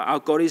joy now. Our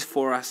God is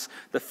for us.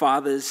 The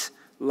Father's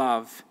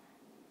love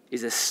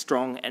is a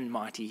strong and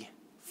mighty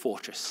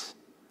fortress.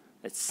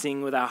 Let's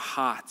sing with our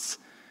hearts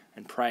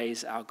and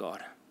praise our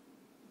God.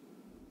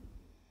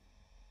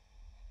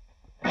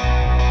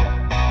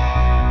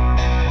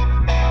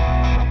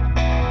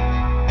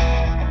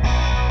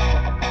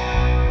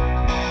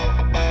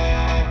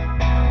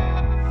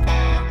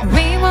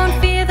 We won't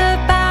fear the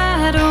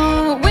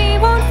battle, we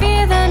won't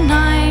fear the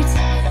night.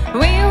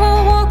 We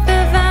will walk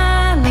the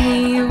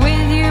valley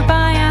with you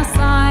by our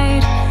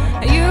side.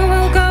 You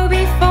will go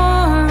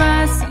before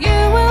us,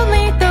 you will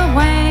lead the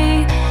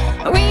way.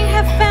 We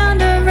have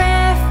found a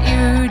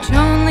refuge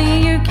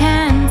only you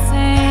can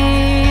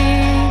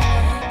save.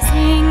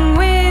 Sing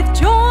with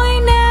joy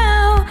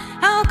now,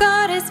 our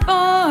God is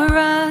for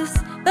us.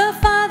 The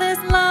Father's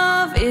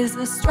love is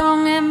a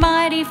strong and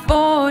mighty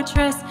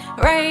fortress.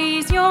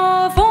 Raise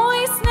your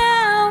voice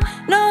now,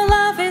 no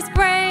love is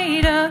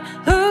greater.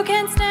 Who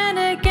can stand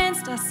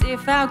against us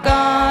if our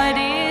God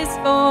is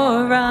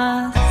for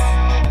us?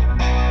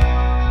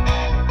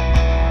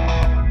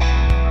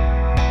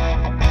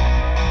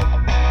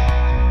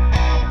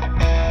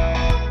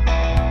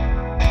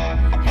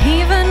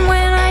 Even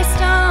when I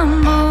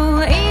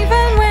stumble,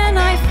 even when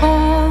I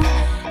fall,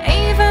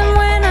 even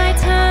when I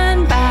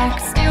turn back,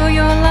 still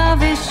your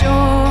love is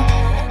sure.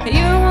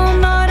 You will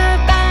not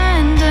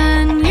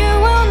abandon, you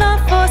will not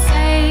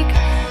forsake.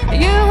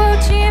 You will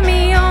cheer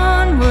me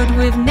onward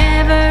with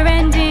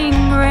never-ending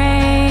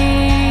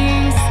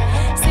grace.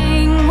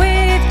 Sing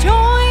with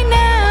joy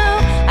now,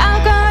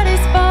 our God is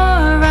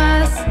for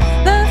us.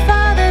 The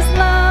Father's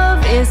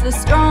love is a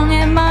strong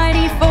and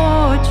mighty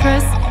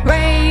fortress.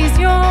 Raise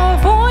your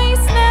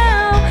voice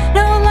now,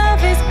 no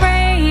love is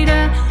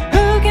greater.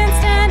 Who can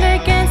stand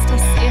against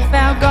us if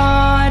our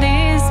God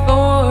is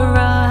for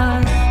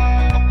us?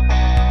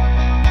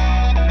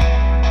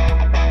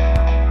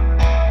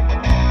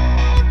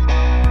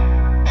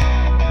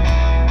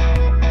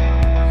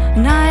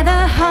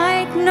 Neither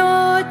height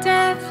nor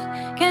depth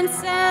can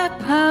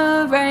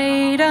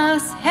separate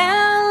us.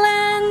 Hell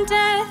and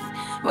death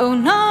will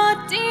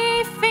not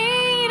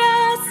defeat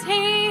us.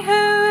 He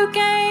who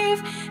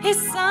gave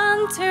his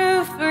Son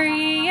to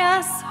free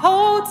us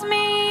holds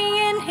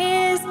me in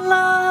his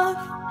love.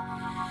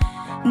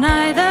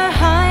 Neither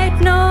height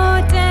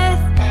nor death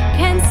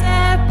can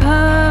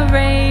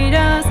separate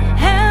us.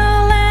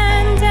 Hell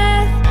and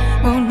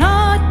death will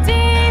not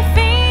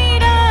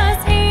defeat us.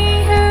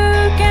 He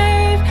who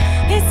gave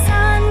his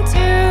Son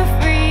to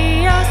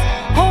free us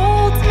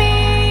holds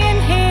me in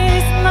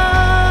his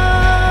love.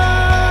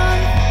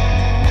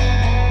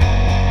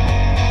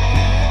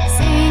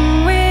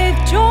 Sing with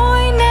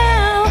joy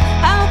now,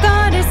 our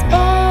God is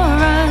for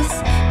us.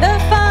 The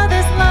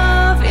Father's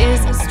love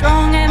is a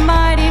strong and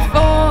mighty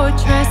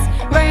fortress.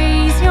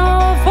 Raise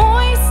your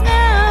voice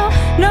now,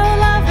 no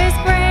love is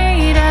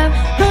greater.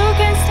 Who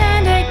can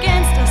stand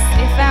against us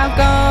if our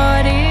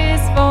God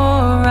is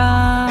for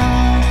us?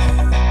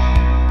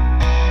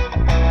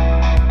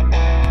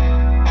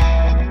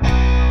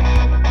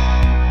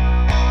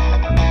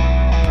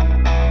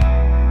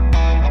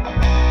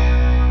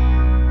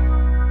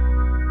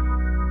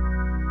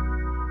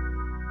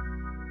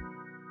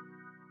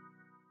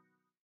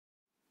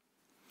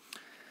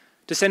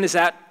 To send us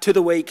out to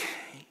the week,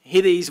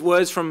 hear these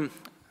words from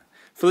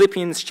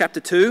Philippians chapter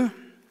 2.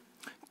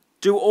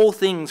 Do all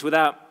things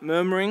without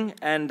murmuring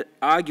and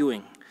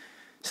arguing,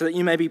 so that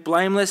you may be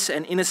blameless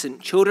and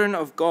innocent, children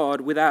of God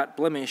without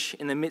blemish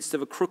in the midst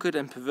of a crooked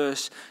and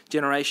perverse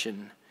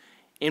generation,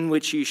 in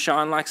which you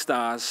shine like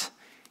stars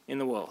in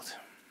the world.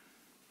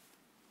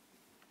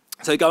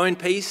 So go in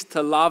peace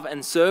to love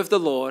and serve the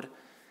Lord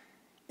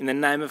in the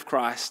name of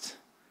Christ.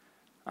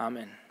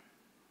 Amen.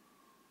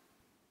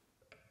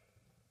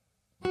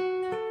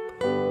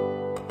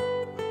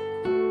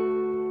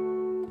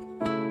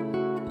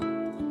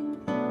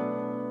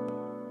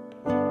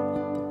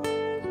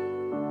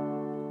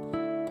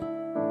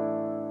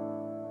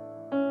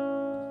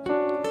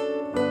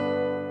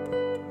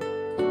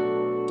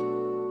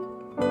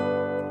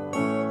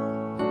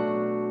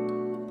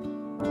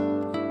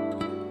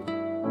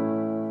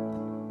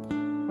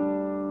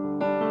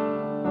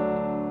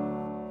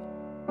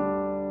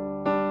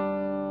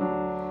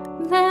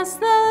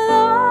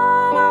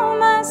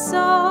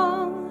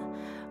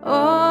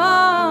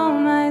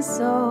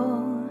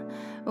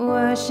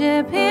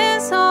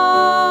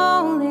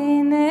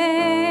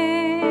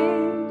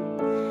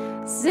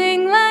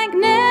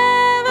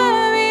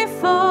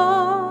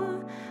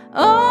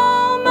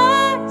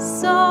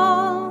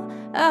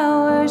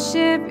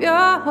 worship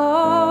your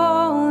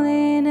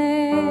holy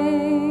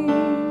name.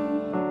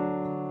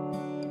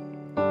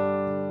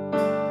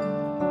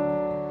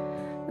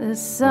 The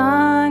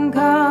sun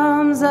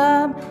comes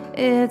up,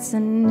 it's a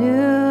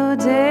new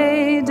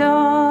day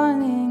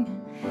dawning.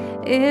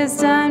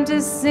 It's time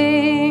to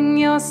sing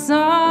your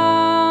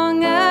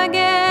song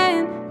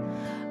again.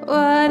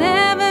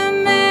 Whatever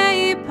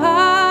may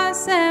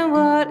pass and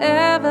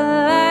whatever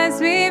lies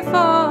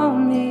before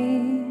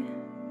me,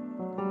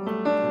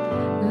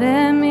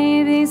 let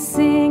me be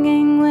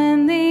singing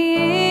when the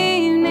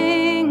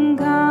evening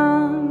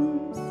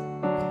comes.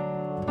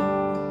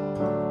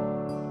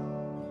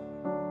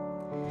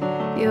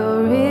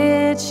 You're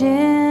rich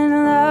in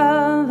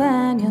love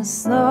and you're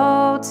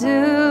slow to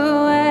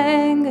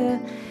anger.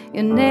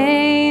 Your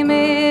name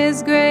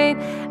is great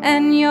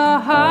and your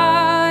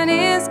heart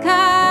is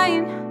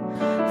kind.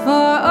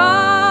 For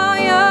all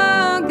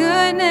your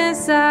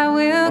goodness I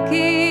will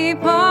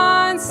keep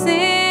on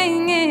singing.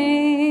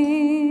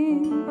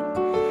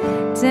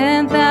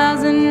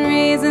 10,000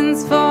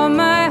 reasons for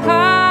my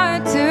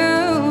heart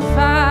to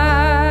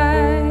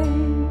find.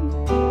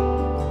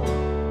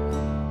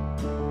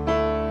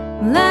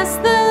 Bless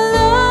the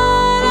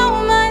Lord,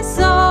 oh my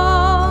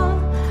soul,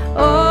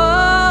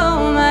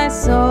 oh my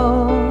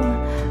soul.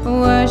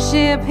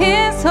 Worship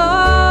His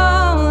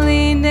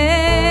holy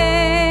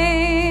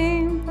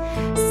name.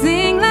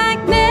 Sing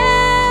like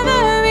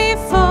never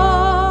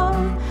before.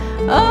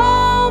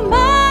 Oh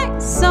my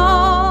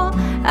soul,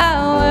 I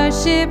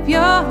worship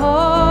your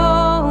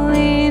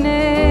holy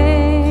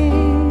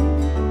name.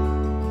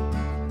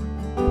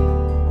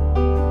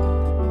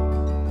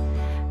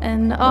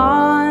 And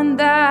on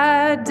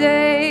that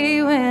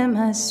day when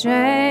my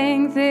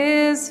strength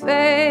is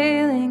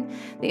failing,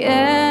 the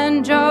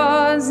end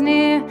draws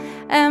near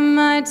and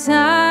my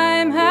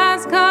time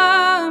has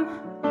come,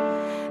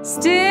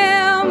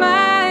 still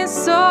my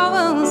soul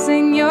will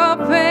sing your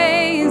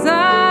praise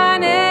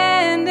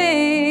unending.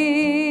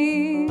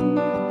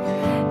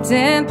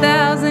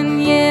 10,000